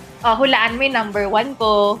 1. Hulaan mo yung number 1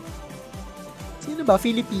 ko. Sino ba?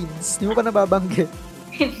 Philippines. Hindi mo pa nababanggit.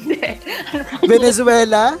 Hindi.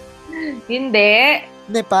 Venezuela? Hindi.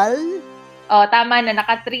 Nepal? Tama na.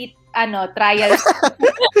 Trials.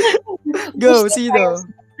 Go, sino?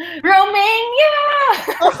 Romania!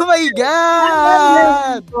 Oh my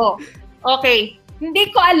God! Okay.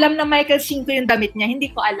 Hindi ko alam na Michael Cinco yung damit niya.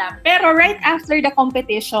 Hindi ko alam. Pero right after the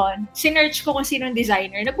competition, sinearch ko kung sino yung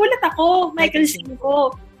designer. Nagulat ako, Michael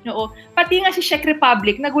Cinco. Oo. Pati nga si Czech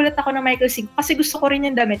Republic, nagulat ako na Michael Cinco kasi gusto ko rin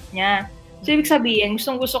yung damit niya. So, ibig sabihin,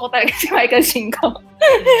 gusto ko talaga si Michael Cinco.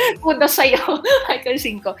 Kudos sa'yo, Michael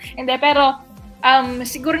Cinco. Hindi, pero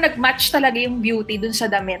siguro nag-match talaga yung beauty dun sa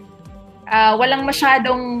damit. Walang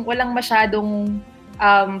masyadong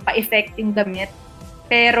pa-effect yung damit.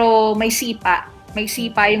 Pero may sipa. May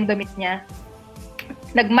sipa yung damit niya.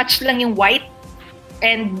 Nag-match lang yung white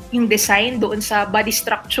and yung design doon sa body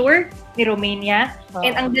structure ni Romania.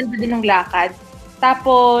 And ang ganda din ng lakad.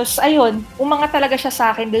 Tapos, ayun, umangat talaga siya sa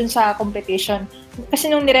akin dun sa competition.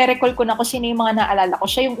 Kasi nung nire-recall ko na kung sino yung mga naalala ko,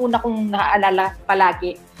 siya yung una kong naaalala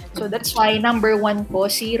palagi. So that's why number 1 ko,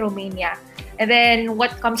 si Romania. And then,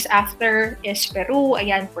 what comes after is Peru,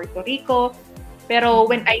 ayan, Puerto Rico. Pero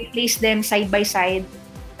when I place them side by side,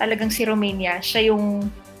 talagang si Romania, siya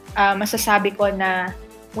yung masasabi ko na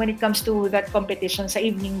when it comes to that competition sa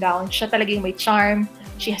evening gown, siya talagang may charm,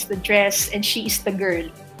 she has the dress, and she is the girl.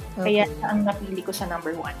 Kaya ang napili ko sa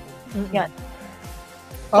number 1. Yan.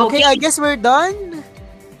 Okay, I guess we're done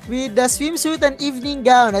with the swimsuit and evening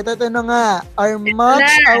gown. Ito na nga, our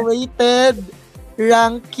much-awaited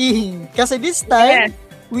ranking. Kasi this time, Yes.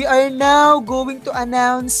 we are now going to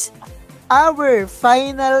announce our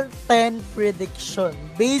final 10 prediction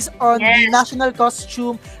based on the Yes. national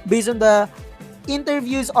costume, based on the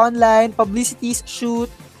interviews online, publicities, shoot,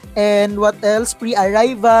 and what else,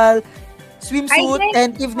 pre-arrival, swimsuit, think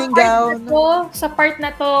and evening gown. Sa part na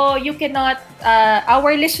to, you cannot,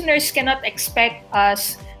 our listeners cannot expect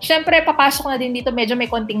us. Syempre, papasok na din dito, medyo may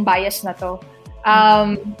konting bias na to.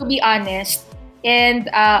 To be honest. And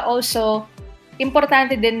also,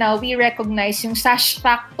 importante din na we recognize yung sash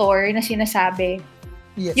factor na sinasabi.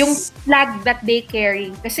 Yes. Yung flag that they carry.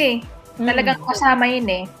 Kasi, talagang kasama yun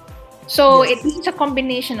eh. So, Yes. it is a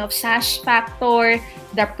combination of sash factor,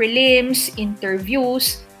 the prelims,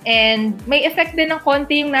 interviews, and may effect din ng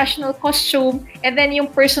konti yung national costume, and then yung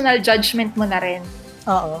personal judgment mo na rin.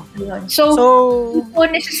 Oo. Yun. So,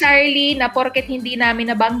 hindi necessarily na porket hindi namin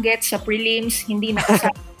nabanggit sa prelims, hindi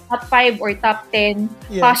nakasama top 5 or top 10,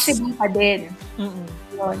 Yes. possible pa din.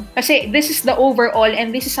 Yun. Kasi this is the overall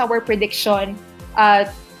and this is our prediction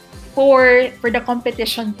for the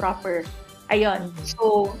competition proper. Ayun.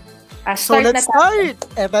 So, So let's start!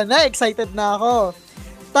 Eto na, excited na ako.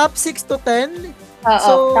 Top 6 to 10?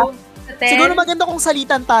 So, top 10. Siguro maganda kung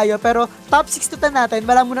salitan tayo, pero top 6 to 10 natin,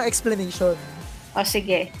 wala mo ng explanation.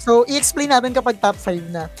 Sige. So, i-explain natin kapag top 5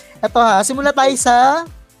 na. Eto ha, simula tayo sa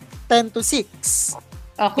 10 to 6.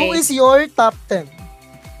 Okay. Who is your top 10?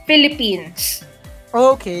 Philippines.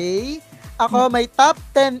 Okay. Ako, my top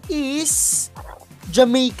 10 is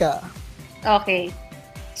Jamaica. Okay.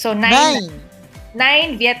 So, 9.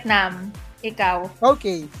 9, Vietnam. Ikaw.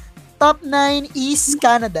 Okay. Top 9 is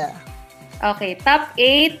Canada. Okay. Top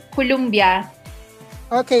 8, Colombia.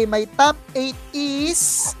 Okay, my top 8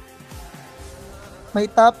 is... My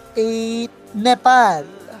top 8, Nepal.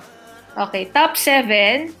 Okay. Top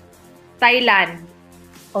 7, Thailand.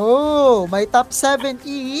 Oh, my top 7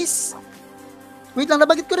 is... Wait lang,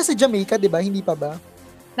 nabanggit ko na sa Jamaica, di ba? Hindi pa ba?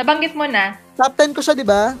 Nabanggit mo na? Top 10 ko siya, di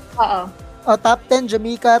ba? Oo. Oh, top 10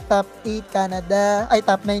 Jamaica, top 8 Canada, ay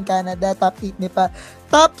top 9 Canada, top 8 Nepal.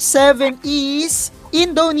 Top 7 is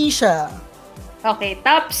Indonesia. Okay.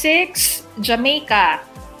 Top 6, Jamaica.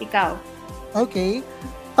 Ikaw. Okay.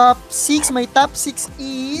 Top 6, my top 6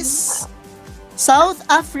 is South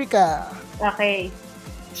Africa. Okay.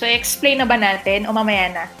 So, explain na ba natin o mamaya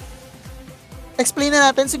na? Explain na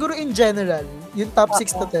natin siguro in general, yung top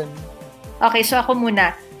 6 to 10. Okay, so ako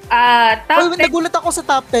muna. Oy, Top 10. nagulat ako sa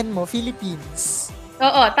top 10 mo, Philippines.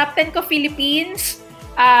 Oo, top 10 ko Philippines.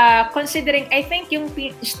 Considering, I think yung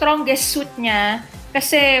strongest suit niya,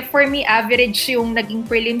 kasi for me, average yung naging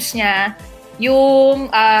prelims niya,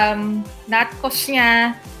 yung natcos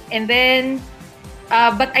niya, and then,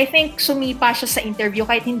 but I think sumipa siya sa interview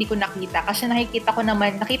kahit hindi ko nakita. Kasi nakita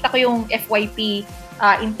ko yung FYP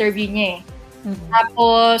interview niya eh.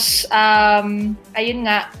 Tapos, ayun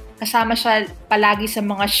nga, kasama siya palagi sa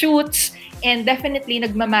mga shoots, and definitely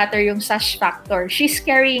nagmamatter yung sash factor. She's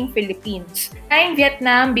carrying Philippines. I'm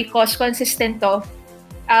Vietnam because consistent to.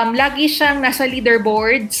 Lagi siyang nasa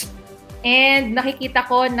leaderboards, and nakikita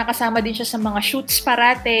ko nakasama din siya sa mga shoots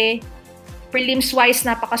parate. Prelims-wise,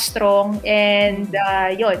 napaka-strong, and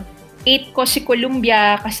yun. 8 ko si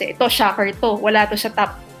Colombia, kasi ito, shocker to. Wala to sa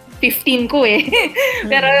top 15 ko eh.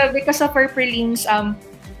 Pero because of her prelims,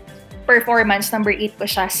 performance, number 8 ko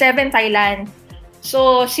siya. 7, Thailand.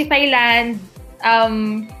 So, si Thailand,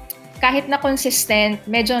 kahit na consistent,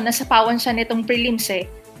 medyo nasapawan siya nitong prelims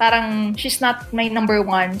eh. Parang, she's not my number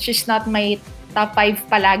 1. She's not my top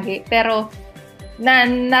 5 palagi. Pero,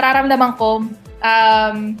 nararamdaman ko,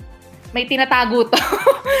 may tinatago to.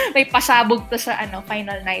 May pasabog to sa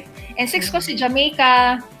final night. And 6 ko si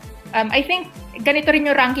Jamaica. I think, ganito rin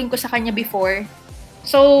yung ranking ko sa kanya before.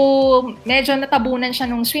 So, medyo natabunan siya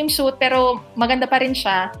nung swimsuit, pero maganda pa rin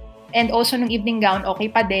siya. And also nung evening gown, okay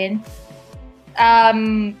pa din.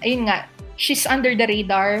 Ayun nga, she's under the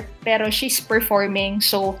radar, pero she's performing.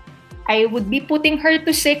 So, I would be putting her to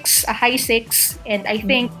 6, a high 6. And I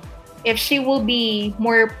think if she will be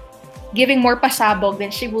giving more pasabog, then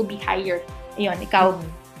she will be higher. Ayun, ikaw.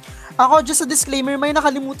 Ako, just a disclaimer, may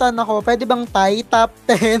nakalimutan ako. Pwede bang Thai, top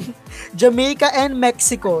 10, Jamaica, and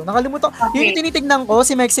Mexico? Nakalimutan ko. Okay. Yung tinitignan ko,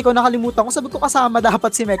 si Mexico, nakalimutan ko. Sabi ko kasama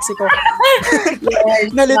dapat si Mexico.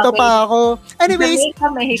 Yes, Nalito okay. pa ako. Anyways,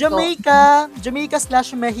 Jamaica,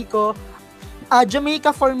 Jamaica/Mexico. Jamaica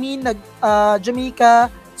for me, Jamaica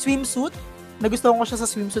swimsuit. Nagustuhan ko siya sa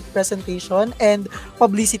swimsuit presentation and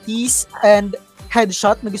publicities and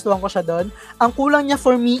headshot. Nagustuhan ko siya doon. Ang kulang niya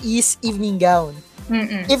for me is evening gown.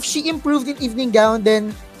 If she improved in evening gown,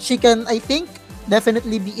 then she can, I think,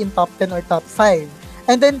 definitely be in top 10 or top 5.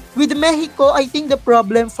 And then with Mexico, I think the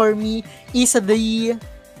problem for me is the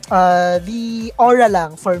aura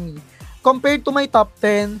lang for me. Compared to my top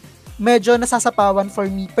 10, medyo nasasapawan for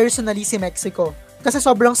me personally si Mexico. Kasi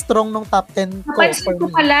sobrang strong nung top 10 ko Napansin for ko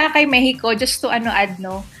me. pala kay Mexico, just to add,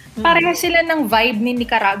 no? Pareha sila ng vibe ni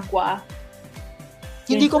Nicaragua.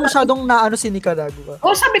 Hindi ko masyadong naano si Nicaragua.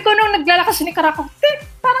 Sabi ko nung naglalakas si Nicaragua,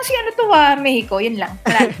 parang si ano to Mexico, yun lang.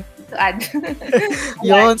 To add.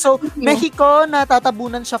 Yun. So, Mexico,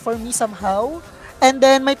 natatabunan siya for me somehow. And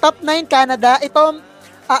then, my top 9, Canada. Ito,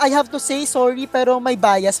 I have to say, sorry, pero may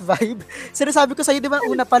bias vibe. Sinasabi ko sa'yo, di ba,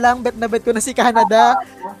 una pa lang, bet na bet ko na si Canada.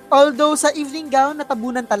 Although, sa evening gown,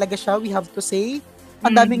 natabunan talaga siya, we have to say.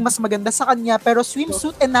 Ang daming mas maganda sa kanya. Pero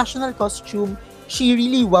swimsuit and national costume, she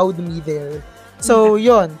really wowed me there. So,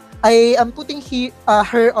 yun. I am putting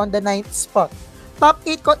her on the 9th spot. Top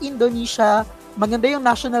 8 ko, Indonesia. Maganda yung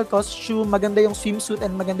national costume, maganda yung swimsuit,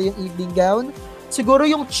 and maganda yung evening gown. Siguro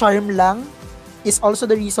yung charm lang is also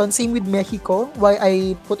the reason. Same with Mexico, why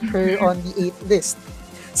I put her on the 8th list.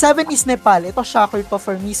 7 is Nepal. Ito, shocker to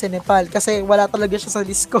for me sa Nepal. Kasi wala talaga siya sa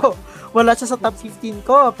list ko. Wala siya sa top 15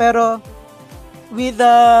 ko. Pero, with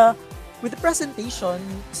the presentation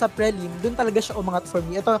sa prelim, dun talaga siya umangat for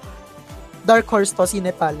me. Ito, dark horse to, si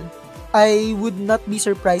Nepal. I would not be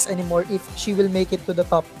surprised anymore if she will make it to the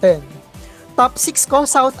top 10. Top 6 ko,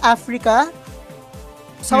 South Africa.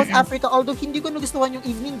 South Africa, although hindi ko nagustuhan yung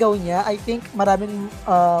evening gown niya, I think maraming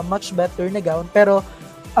much better na gown. Pero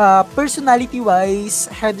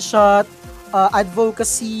personality-wise, headshot,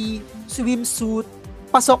 advocacy, swimsuit,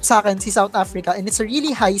 pasok sa akin si South Africa. And it's a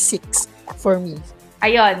really high 6 for me.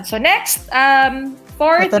 Ayun. So next,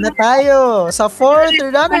 fourth. Ito na tayo sa fourth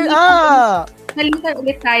runner-up. Nalimutan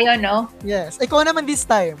ulit tayo, no? Yes. Ikaw naman this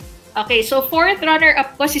time. Okay, so fourth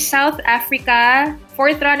runner-up ko si South Africa.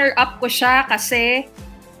 Fourth runner-up ko siya kasi,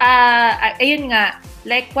 ayun nga,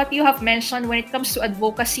 like what you have mentioned when it comes to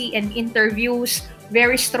advocacy and interviews,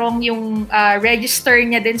 very strong yung register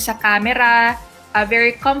niya din sa camera,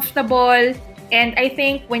 very comfortable, and I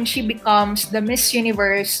think when she becomes the Miss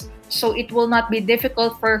Universe, so it will not be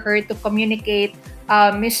difficult for her to communicate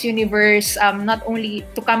Miss Universe, not only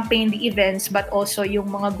to campaign the events, but also yung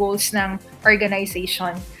mga goals ng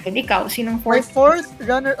organization. And ikaw, sinong My fourth? fourth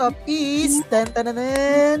runner-up is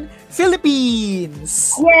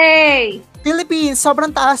Philippines! Yay! Philippines!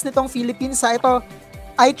 Sobrang taas nitong Philippines. Ito,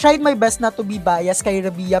 I tried my best not to be biased kay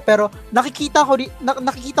Rabia, pero nakikita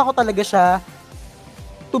ko talaga siya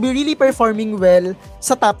to be really performing well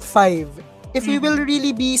sa top 5. If we will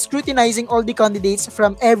really be scrutinizing all the candidates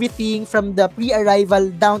from everything, from the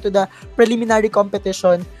pre-arrival down to the preliminary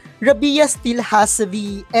competition, Rabia still has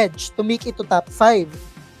the edge to make it to top 5.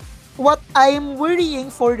 What I'm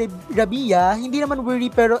worrying for Rabia, hindi naman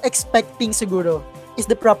worry pero expecting siguro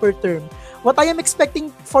is the proper term. What I am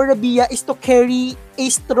expecting for Rabia is to carry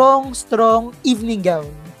a strong evening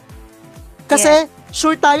gown. Kasi,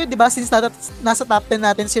 sure tayo, di ba, since nasa top 10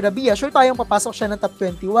 natin si Rabia, sure tayong papasok siya ng top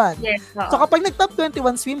 21. Yes, So, kapag nag-top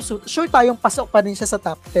 21 swimsuit, sure tayong pasok pa rin siya sa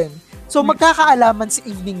top 10. So, magkakaalaman si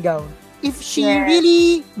evening gown. If she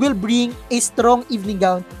really will bring a strong evening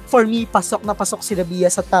gown, for me, pasok na pasok si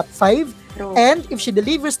Rabia sa top 5. True. And if she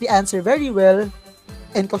delivers the answer very well,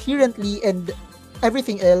 and coherently, and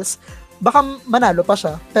everything else, baka manalo pa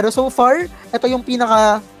siya. Pero so far, ito yung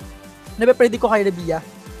pinaka nape-predict ko kay Rabia.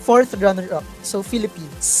 Fourth runner-up. So,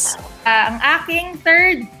 Philippines. Ang aking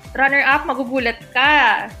third runner-up, magugulat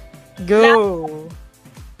ka. Go!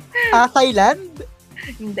 Thailand?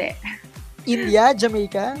 Hindi. India?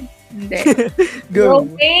 Jamaica? Hindi. Go!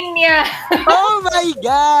 Romania. Oh my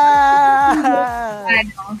God!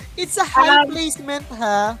 Ano? It's a high placement,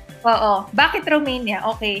 ha? Oo. Bakit Romania?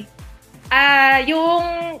 Okay.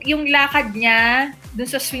 Yung lakad niya dun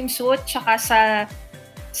sa swimsuit tsaka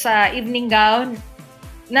sa evening gown,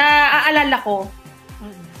 naaalala ko.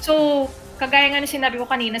 So, kagaya nga na sinabi ko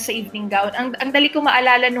kanina sa evening gown, ang dali ko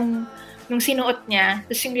maalala nung sinuot niya,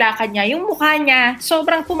 tapos yung lakad niya, yung mukha niya,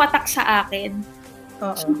 sobrang tumatak sa akin.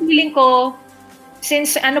 So, feeling ko,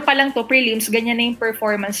 since ano pa lang to, prelims, ganyan na yung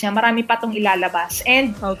performance niya, marami pa tong ilalabas.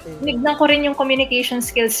 And, tinignan ko rin yung communication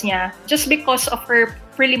skills niya, just because of her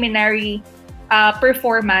preliminary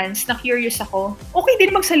performance, na curious ako. Okay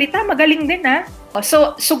din magsalita, magaling din ha.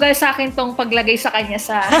 So, sugal sa akin tong paglagay sa kanya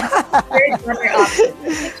sa third runner-up.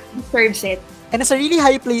 Deserves it. And it's a really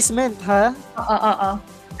high placement, ha? Oo.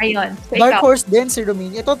 Ayun. So, Dark ikaw. horse din si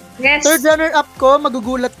Romania. Ito, Yes. third runner-up ko,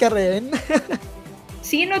 magugulat ka rin.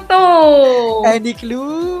 Sino to? Any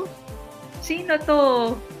clue? Sino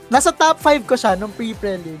to? Nasa top 5 ko siya nung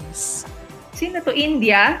pre-prelims. Sino to?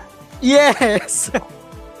 India? Yes!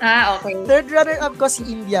 Okay. Third runner-up ko si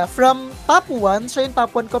India. From top 1, siya yung top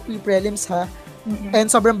 1 ko pre-prelims ha. Mm-mm. And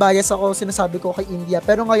sobrang bias ako, sinasabi ko kay India.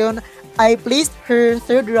 Pero ngayon, I placed her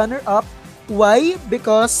third runner-up. Why?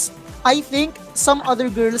 Because I think some other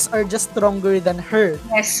girls are just stronger than her.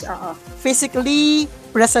 Yes, oo. Physically,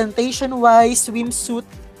 presentation-wise, swimsuit,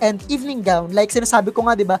 and evening gown. Like sinasabi ko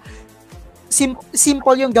nga, di ba,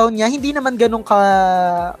 simple yung gown niya, hindi naman ganun ka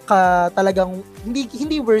talagang,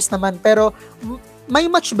 hindi worse naman, pero may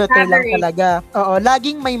much better lang Average. talaga. Oo,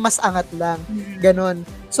 laging may mas angat lang. Mm. Ganon.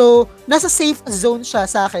 So, nasa safe zone siya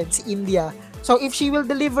sa akin, si India. So, if she will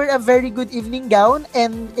deliver a very good evening gown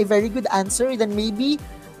and a very good answer, then maybe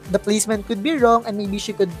the placement could be wrong and maybe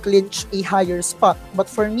she could clinch a higher spot. But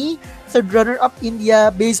for me, third runner-up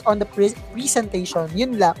India based on the presentation.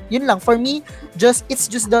 Yun lang. For me, it's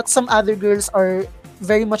just that some other girls are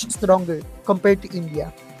very much stronger compared to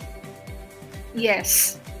India.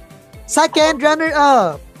 Yes. Second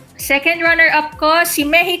runner-up. Second runner-up ko, si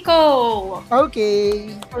Mexico.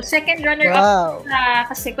 Okay. So, second runner-up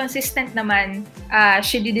kasi consistent naman.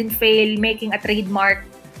 She didn't fail making a trademark.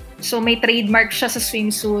 So, may trademark siya sa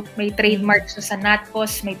swimsuit, may trademark siya sa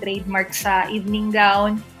natkos, may trademark sa evening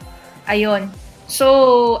gown. Ayun.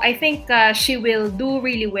 So, I think she will do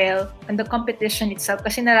really well on the competition itself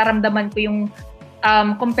kasi nararamdaman ko yung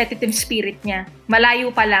competitive spirit niya.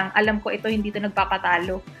 Malayo pa lang, alam ko ito hindi ito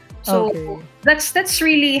nagpapatalo. So, that's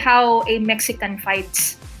really how a Mexican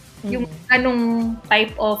fights. Yung anong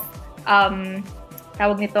type of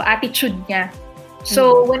tawag nito, attitude niya.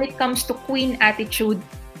 So, when it comes to queen attitude,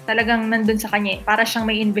 talagang nandun sa kanya, para siyang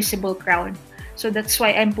may invisible crown. So, that's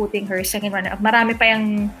why I'm putting her second runner-up. Marami pa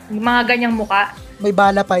yung mga ganyang muka. May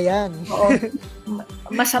bala pa yan. Oo.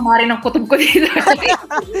 Masama rin ang kutob ko dito.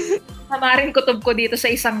 Masama rin kutob ko dito sa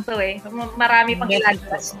isang to eh. Marami pang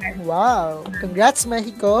ilalabas. Wow. Congrats,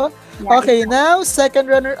 Mexico. Okay, now, second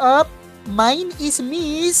runner-up. Mine is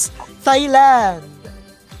Miss Thailand.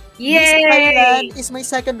 Yay! Miss Thailand is my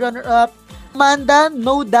second runner-up. Amanda,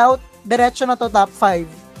 no doubt, diretso na to top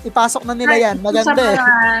 5. Ipasok na nila yan. Maganda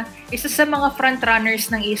Isa sa mga front runners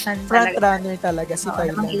ng Asian runner talaga si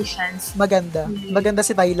Thailand. Ng Asians. Maganda. Maganda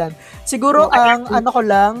si Thailand. Siguro ang ano ko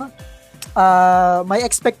lang, my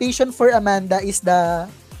expectation for Amanda is the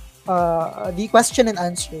question and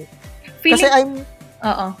answer. Kasi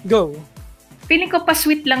go. Feeling ko pa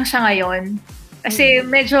sweet lang siya ngayon. Kasi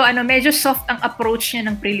medyo soft ang approach niya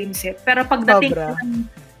ng prelims eh. Pero pagdating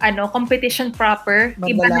ng competition proper,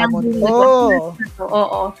 iba na ang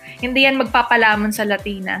Oo. Hindi yan magpapalamon sa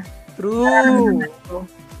Latina. True.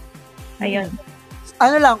 Ayun.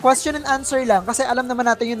 Ano lang, question and answer lang. Kasi alam naman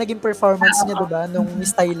natin yung naging performance niya, diba? Nung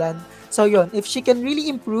Miss Thailand. So yun, if she can really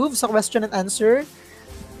improve sa question and answer,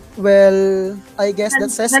 well, I guess that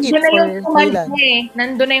says it for Thailand.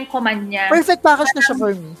 Nandun na yung command niya. Perfect package na siya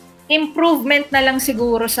for me. Improvement na lang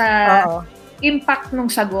siguro sa impact ng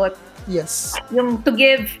sagot. Yes. Yung to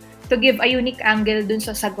give a unique angle dun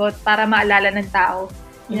sa sagot para maalala ng tao.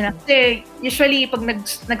 Kasi usually pag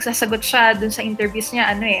nagsasagot siya dun sa interviews niya,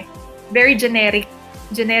 very generic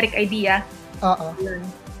idea.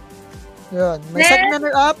 Yun. May second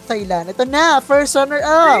runner-up, Thailand. Ito na, first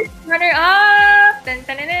runner-up. Runner-up!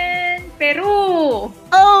 Peru!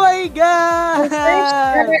 Oh my God! First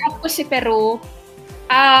runner-up ko si Peru.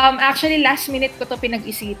 Actually, last minute ko to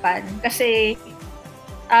pinag-isipan. Kasi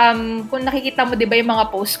kung nakikita mo, di ba yung mga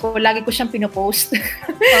post ko, lagi ko siyang pinopost.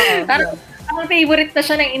 Ang favorite na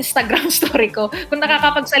siya ng Instagram story ko. Kung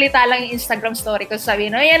nakakapagsalita lang yung Instagram story ko,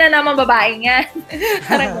 sabihin, yan na naman babaeng yan.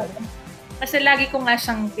 Kasi lagi ko nga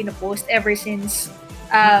siyang pinopost ever since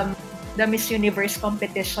the Miss Universe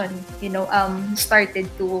competition, started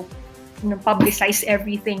to publicize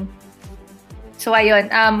everything. So ayun,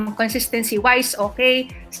 consistency-wise, okay.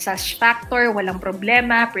 Sash factor, walang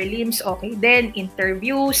problema. Prelims, okay din.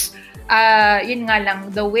 Interviews, yun nga lang,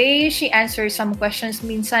 the way she answers some questions,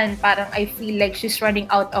 minsan parang I feel like she's running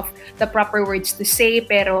out of the proper words to say,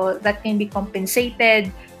 pero that can be compensated.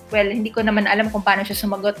 Well, hindi ko naman alam kung paano siya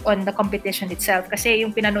sumagot on the competition itself. Kasi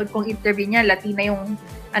yung pinanood kong interview niya, Latina yung,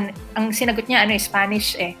 ang sinagot niya,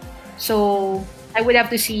 Spanish eh. So, I would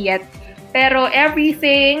have to see yet. Pero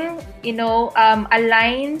everything,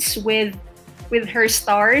 aligns with her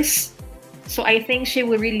stars. So I think she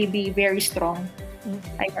will really be very strong.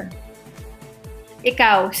 Ayun.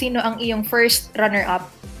 Ikaw, sino ang iyong first runner-up?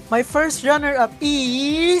 My first runner-up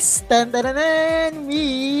is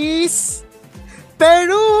Miss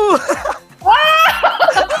Peru!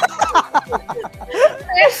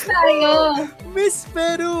 Yes tayo! Miss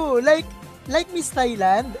Peru! Like Miss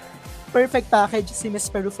Thailand, perfect package si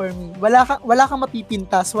Miss Peru for me. Wala kang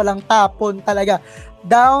mapipintas, walang tapon talaga.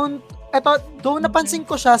 Down, doon napansin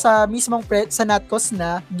ko siya sa mismong sa Natcos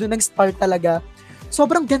na, doon nag-start talaga.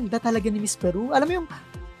 Sobrang ganda talaga ni Miss Peru. Alam mo yung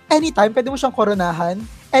anytime, pwede mo siyang koronahan.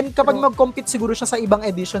 And kapag mag-compete siguro siya sa ibang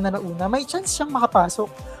edition na nauna, may chance siyang makapasok.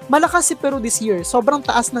 Malakas si Peru this year. Sobrang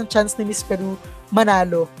taas ng chance ni Miss Peru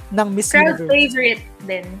manalo ng Miss Crowd Universe. favorite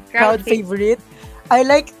din. Crowd favorite. I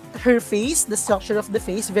like her face, the structure of the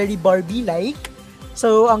face, very Barbie-like.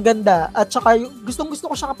 So, ang ganda. At saka, gustong-gusto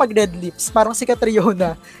ko siya kapag red lips. Parang si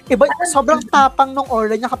Catriona. Sobrang tapang ng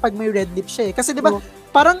aura niya kapag may red lips siya eh. Kasi diba,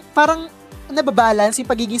 parang nababalance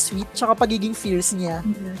yung pagiging sweet tsaka pagiging fierce niya.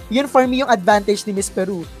 Yun for me yung advantage ni Miss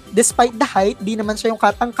Peru. Despite the height, di naman siya yung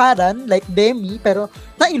katangkaran like Demi, pero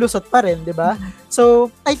nailusot pa rin, di ba?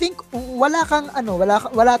 So, I think wala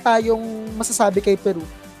tayong masasabi kay Peru.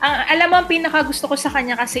 Alam mo, ang pinaka gusto ko sa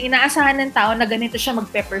kanya kasi inaasahan ng tao na ganito siya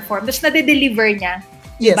magpe-perform. Tapos nade-deliver niya.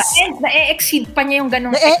 Yes. Diba? And na-exceed pa niya yung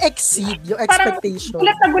ganong... Na-exceed yung expectation.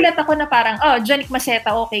 Parang gulat ako na parang, Johnny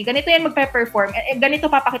Maceta, okay, ganito yan magpe-perform. Ganito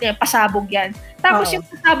papakita niya, pasabog yan. Tapos yung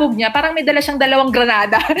pasabog niya, parang may dala siyang 2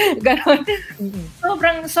 granada. Ganon.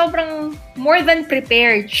 Sobrang more than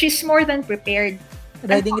prepared. She's more than prepared.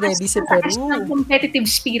 Ready si Peru. Ang competitive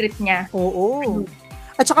spirit niya. Oo.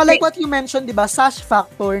 At saka like what you mentioned, di ba, sash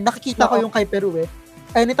factor, nakikita ko yung kay Peru eh.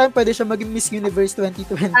 Anytime pwede siya maging Miss Universe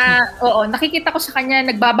 2020. Oo, nakikita ko sa kanya,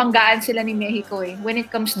 nagbabanggaan sila ni Mexico eh. When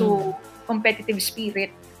it comes to competitive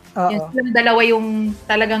spirit. Yung silang dalawa yung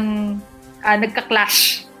talagang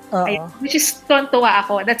nagka-clash. Which is tontuwa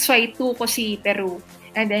ako. That's why 2 ko si Peru.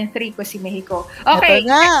 And then 3 ko si Mexico. Okay.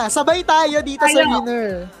 Ito na, sabay tayo dito sa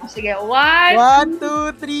winner. Sige, 1,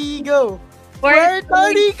 2, 3, go! Puerto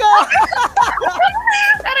Rico!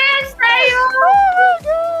 Parehas tayo!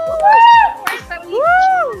 Puerto Rico!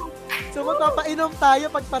 So magpapainom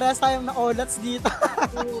tayo pag parehas tayong na-olats dito.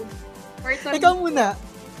 Puerto Rico. Ikaw muna.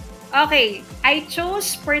 Okay, I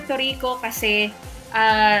chose Puerto Rico kasi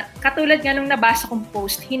katulad nga nung nabasa kong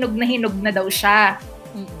post, hinog na daw siya.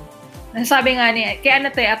 Sabi nga niya, kaya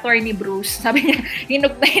attorney Bruce, sabi niya,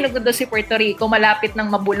 hinog na daw si Puerto Rico, malapit ng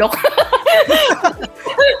mabulok.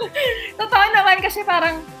 Totoo naman kasi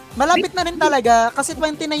parang... Malapit na rin talaga kasi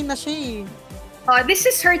 29 na siya eh. This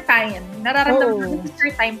is her time. Nararamdaman this is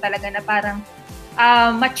her time talaga na parang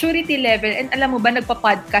maturity level. And alam mo ba,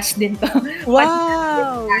 nagpa-podcast din to.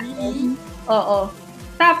 Wow! Really? Oo.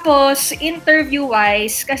 Tapos,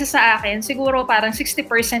 interview-wise, kasi sa akin, siguro parang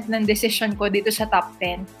 60% ng decision ko dito sa top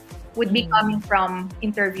 10 would be coming from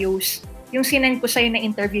interviews. Yung sinend ko sa'yo na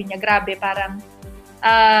interview niya, grabe, parang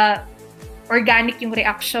organic yung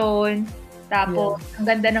reaction, tapos ang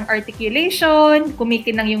ganda ng articulation,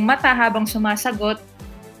 kumikinang yung mata habang sumasagot.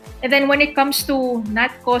 And then when it comes to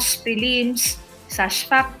Natcos, prelims, sash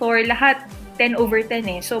factor, lahat 10 over 10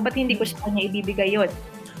 eh. So, ba't hindi ko sa kanya ibibigay yun?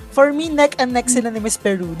 For me, neck and neck sila ni Miss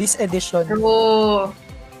Peru this edition.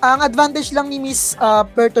 Ang advantage lang ni Miss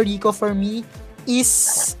Puerto Rico for me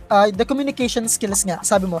is the communication skills nga.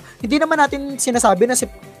 Sabi mo, hindi naman natin sinasabi na si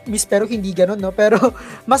Miss Peru hindi ganun, no? Pero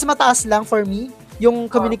mas mataas lang for me yung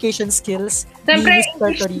communication skills ni Miss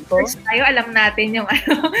Puerto Rico. Tayo, alam natin yung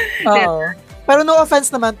Pero no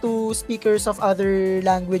offense naman to speakers of other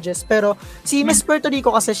languages. Pero si Miss Puerto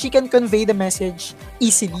Rico kasi, she can convey the message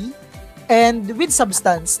easily and with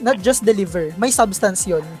substance, not just deliver. May substance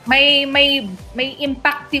yun. May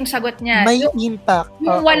impact yung sagot niya. May impact.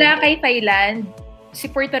 Yung wala kay Thailand, si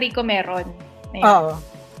Puerto Rico meron.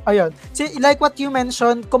 Ayun. Like what you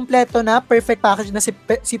mentioned, kompleto na, perfect package na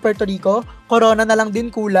si Puerto Rico. Corona na lang din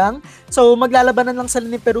kulang. So maglalabanan lang sila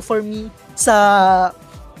ni Peru for me sa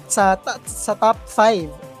top 5.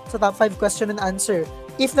 Sa top 5 question and answer.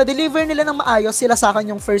 If na-deliver nila ng maayos, sila sa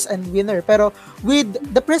akin yung first and winner. Pero with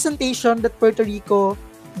the presentation that Puerto Rico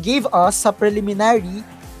gave us sa preliminary,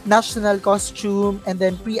 national costume, and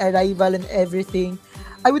then pre-arrival and everything,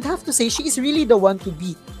 I would have to say she is really the one to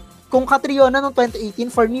beat. Kung Catriona noong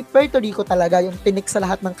 2018, for me, Puerto Rico talaga yung tinik sa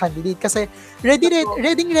lahat ng candidate. Kasi ready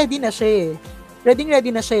na siya eh.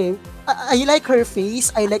 Ready na siya eh. I like her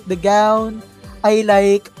face, I like the gown, I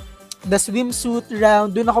like the swimsuit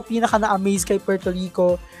round. Doon ako pinaka na-amaze kay Puerto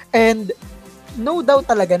Rico. And no doubt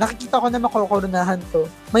talaga, nakikita ko na makokoronahan to.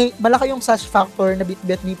 May malaki yung sash factor na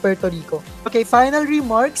bit-bit ni Puerto Rico. Okay, final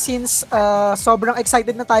remark, since sobrang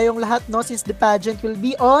excited na tayong lahat, no? Since the pageant will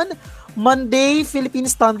be on Monday, Philippine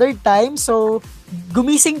Standard Time. So,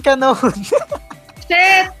 gumising ka noon.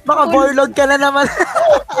 Shit! Baka borlog ka na naman.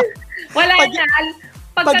 Wala na.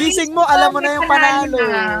 Pagising mo, alam mo na yung panalo.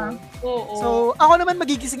 Oo. So, ako naman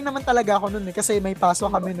magigising naman talaga ako noon eh, kasi may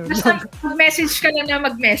pasok kami noon. Basta mag-message ka na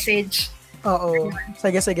mag-message. Oo.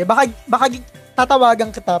 Sige. Baka tatawagan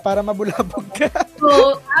kita para mabulabog ka.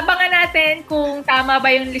 So, abangan natin kung tama ba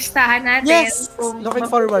yung listahan natin. Yes, Kung looking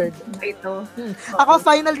forward. Ito. Ako,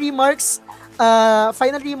 final remarks,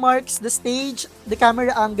 the stage, the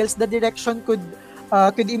camera angles, the direction could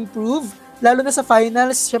improve. Lalo na sa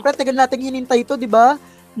finals. Siyempre, tagal nating hinintay ito, di ba?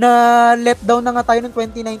 Na let down na nga tayo ng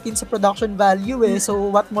 2019 sa production value eh. So,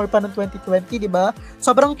 what more pa ng 2020, di ba?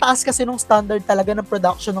 Sobrang taas kasi nung standard talaga ng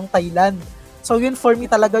production ng Thailand. So, yun for me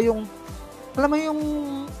talaga yung, alam mo yung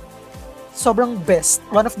sobrang best,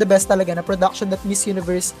 one of the best talaga na production that Miss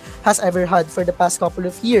Universe has ever had for the past couple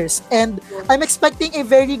of years. And I'm expecting a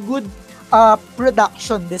very good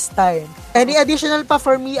production this time. Any additional pa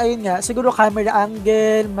for me, ayun nga, siguro camera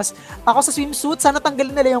angle, ako sa swimsuit, sana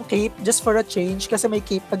tanggalin nila yung cape just for a change kasi may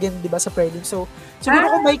cape again, di ba, sa prelim. So, siguro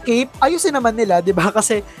kung may cape, ayusin naman nila, di ba,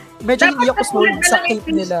 kasi medyo hindi ako sold sa cape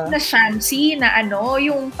nila. Na shansi na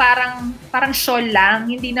yung parang shawl lang,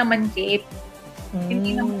 hindi naman cape.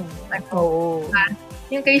 Hindi naman Oo.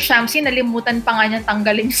 Yung kay Shamsi, nalimutan pa nga niyang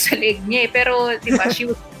tanggalin sa leg niya eh. Pero, di ba, she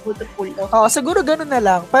was able to pull off. Oo, siguro ganun na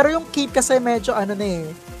lang. Pero yung cape kasi medyo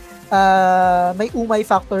may umay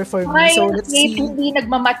factor for me. So, let's see. Hindi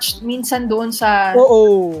nagmamatch minsan doon sa...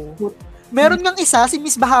 Oo. Meron ngang isa, si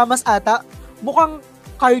Miss Bahamas ata, mukhang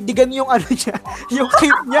cardigan yung niya, yung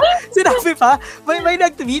cape niya. Sinabi pa, may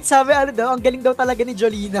nag-tweet, sabi daw, ang galing daw talaga ni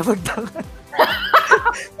Jolina magtangan.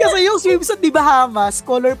 Kasi yung swimsuit di Bahamas,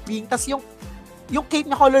 color pink, tas yung cape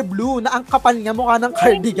niya color blue, na ang kapal niya mukha ng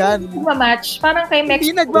cardigan. Hindi nagmamatch. Parang kay Mexico.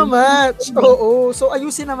 Hindi nagmamatch. Oo. So,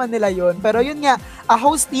 ayusin naman nila yon. Pero yun nga,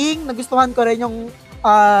 hosting, nagustuhan ko rin yung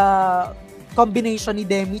combination ni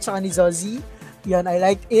Demi tsaka ni Zozzy. Yan, I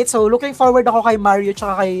like it. So, looking forward ako kay Mario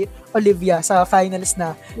tsaka kay Olivia sa finals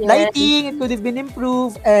na. Yes. Lighting, it could have been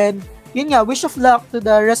improved. And yun nga, wish of luck to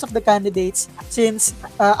the rest of the candidates since,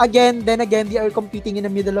 again, they are competing in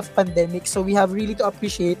the middle of pandemic. So, we have really to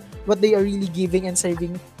appreciate what they are really giving and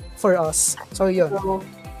serving for us. So, yun.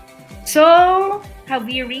 So, have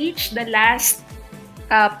we reached the last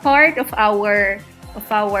part of our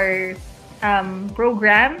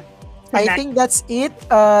program? I think that's it.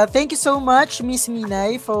 Thank you so much, Miss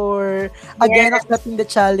Minay, for again accepting the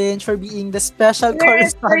challenge, for being the special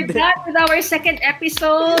correspondent. We're done with our second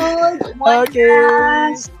episode.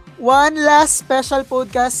 One last special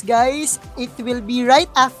podcast, guys. It will be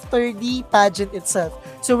right after the pageant itself.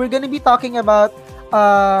 So we're gonna be talking about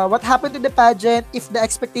what happened to the pageant, if the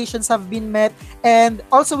expectations have been met, and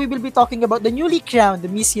also we will be talking about the newly crowned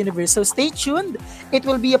Miss Universe. So stay tuned. It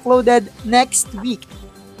will be uploaded next week.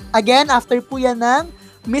 Again, after po yan ng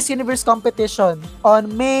Miss Universe competition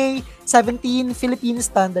on May 17, Philippine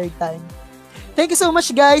Standard Time. Thank you so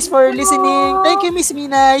much, guys, for listening. Thank you, Miss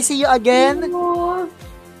Minay. See you again.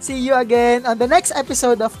 See you again on the next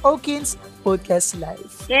episode of Okins Podcast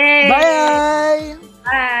Live. Yay! Bye!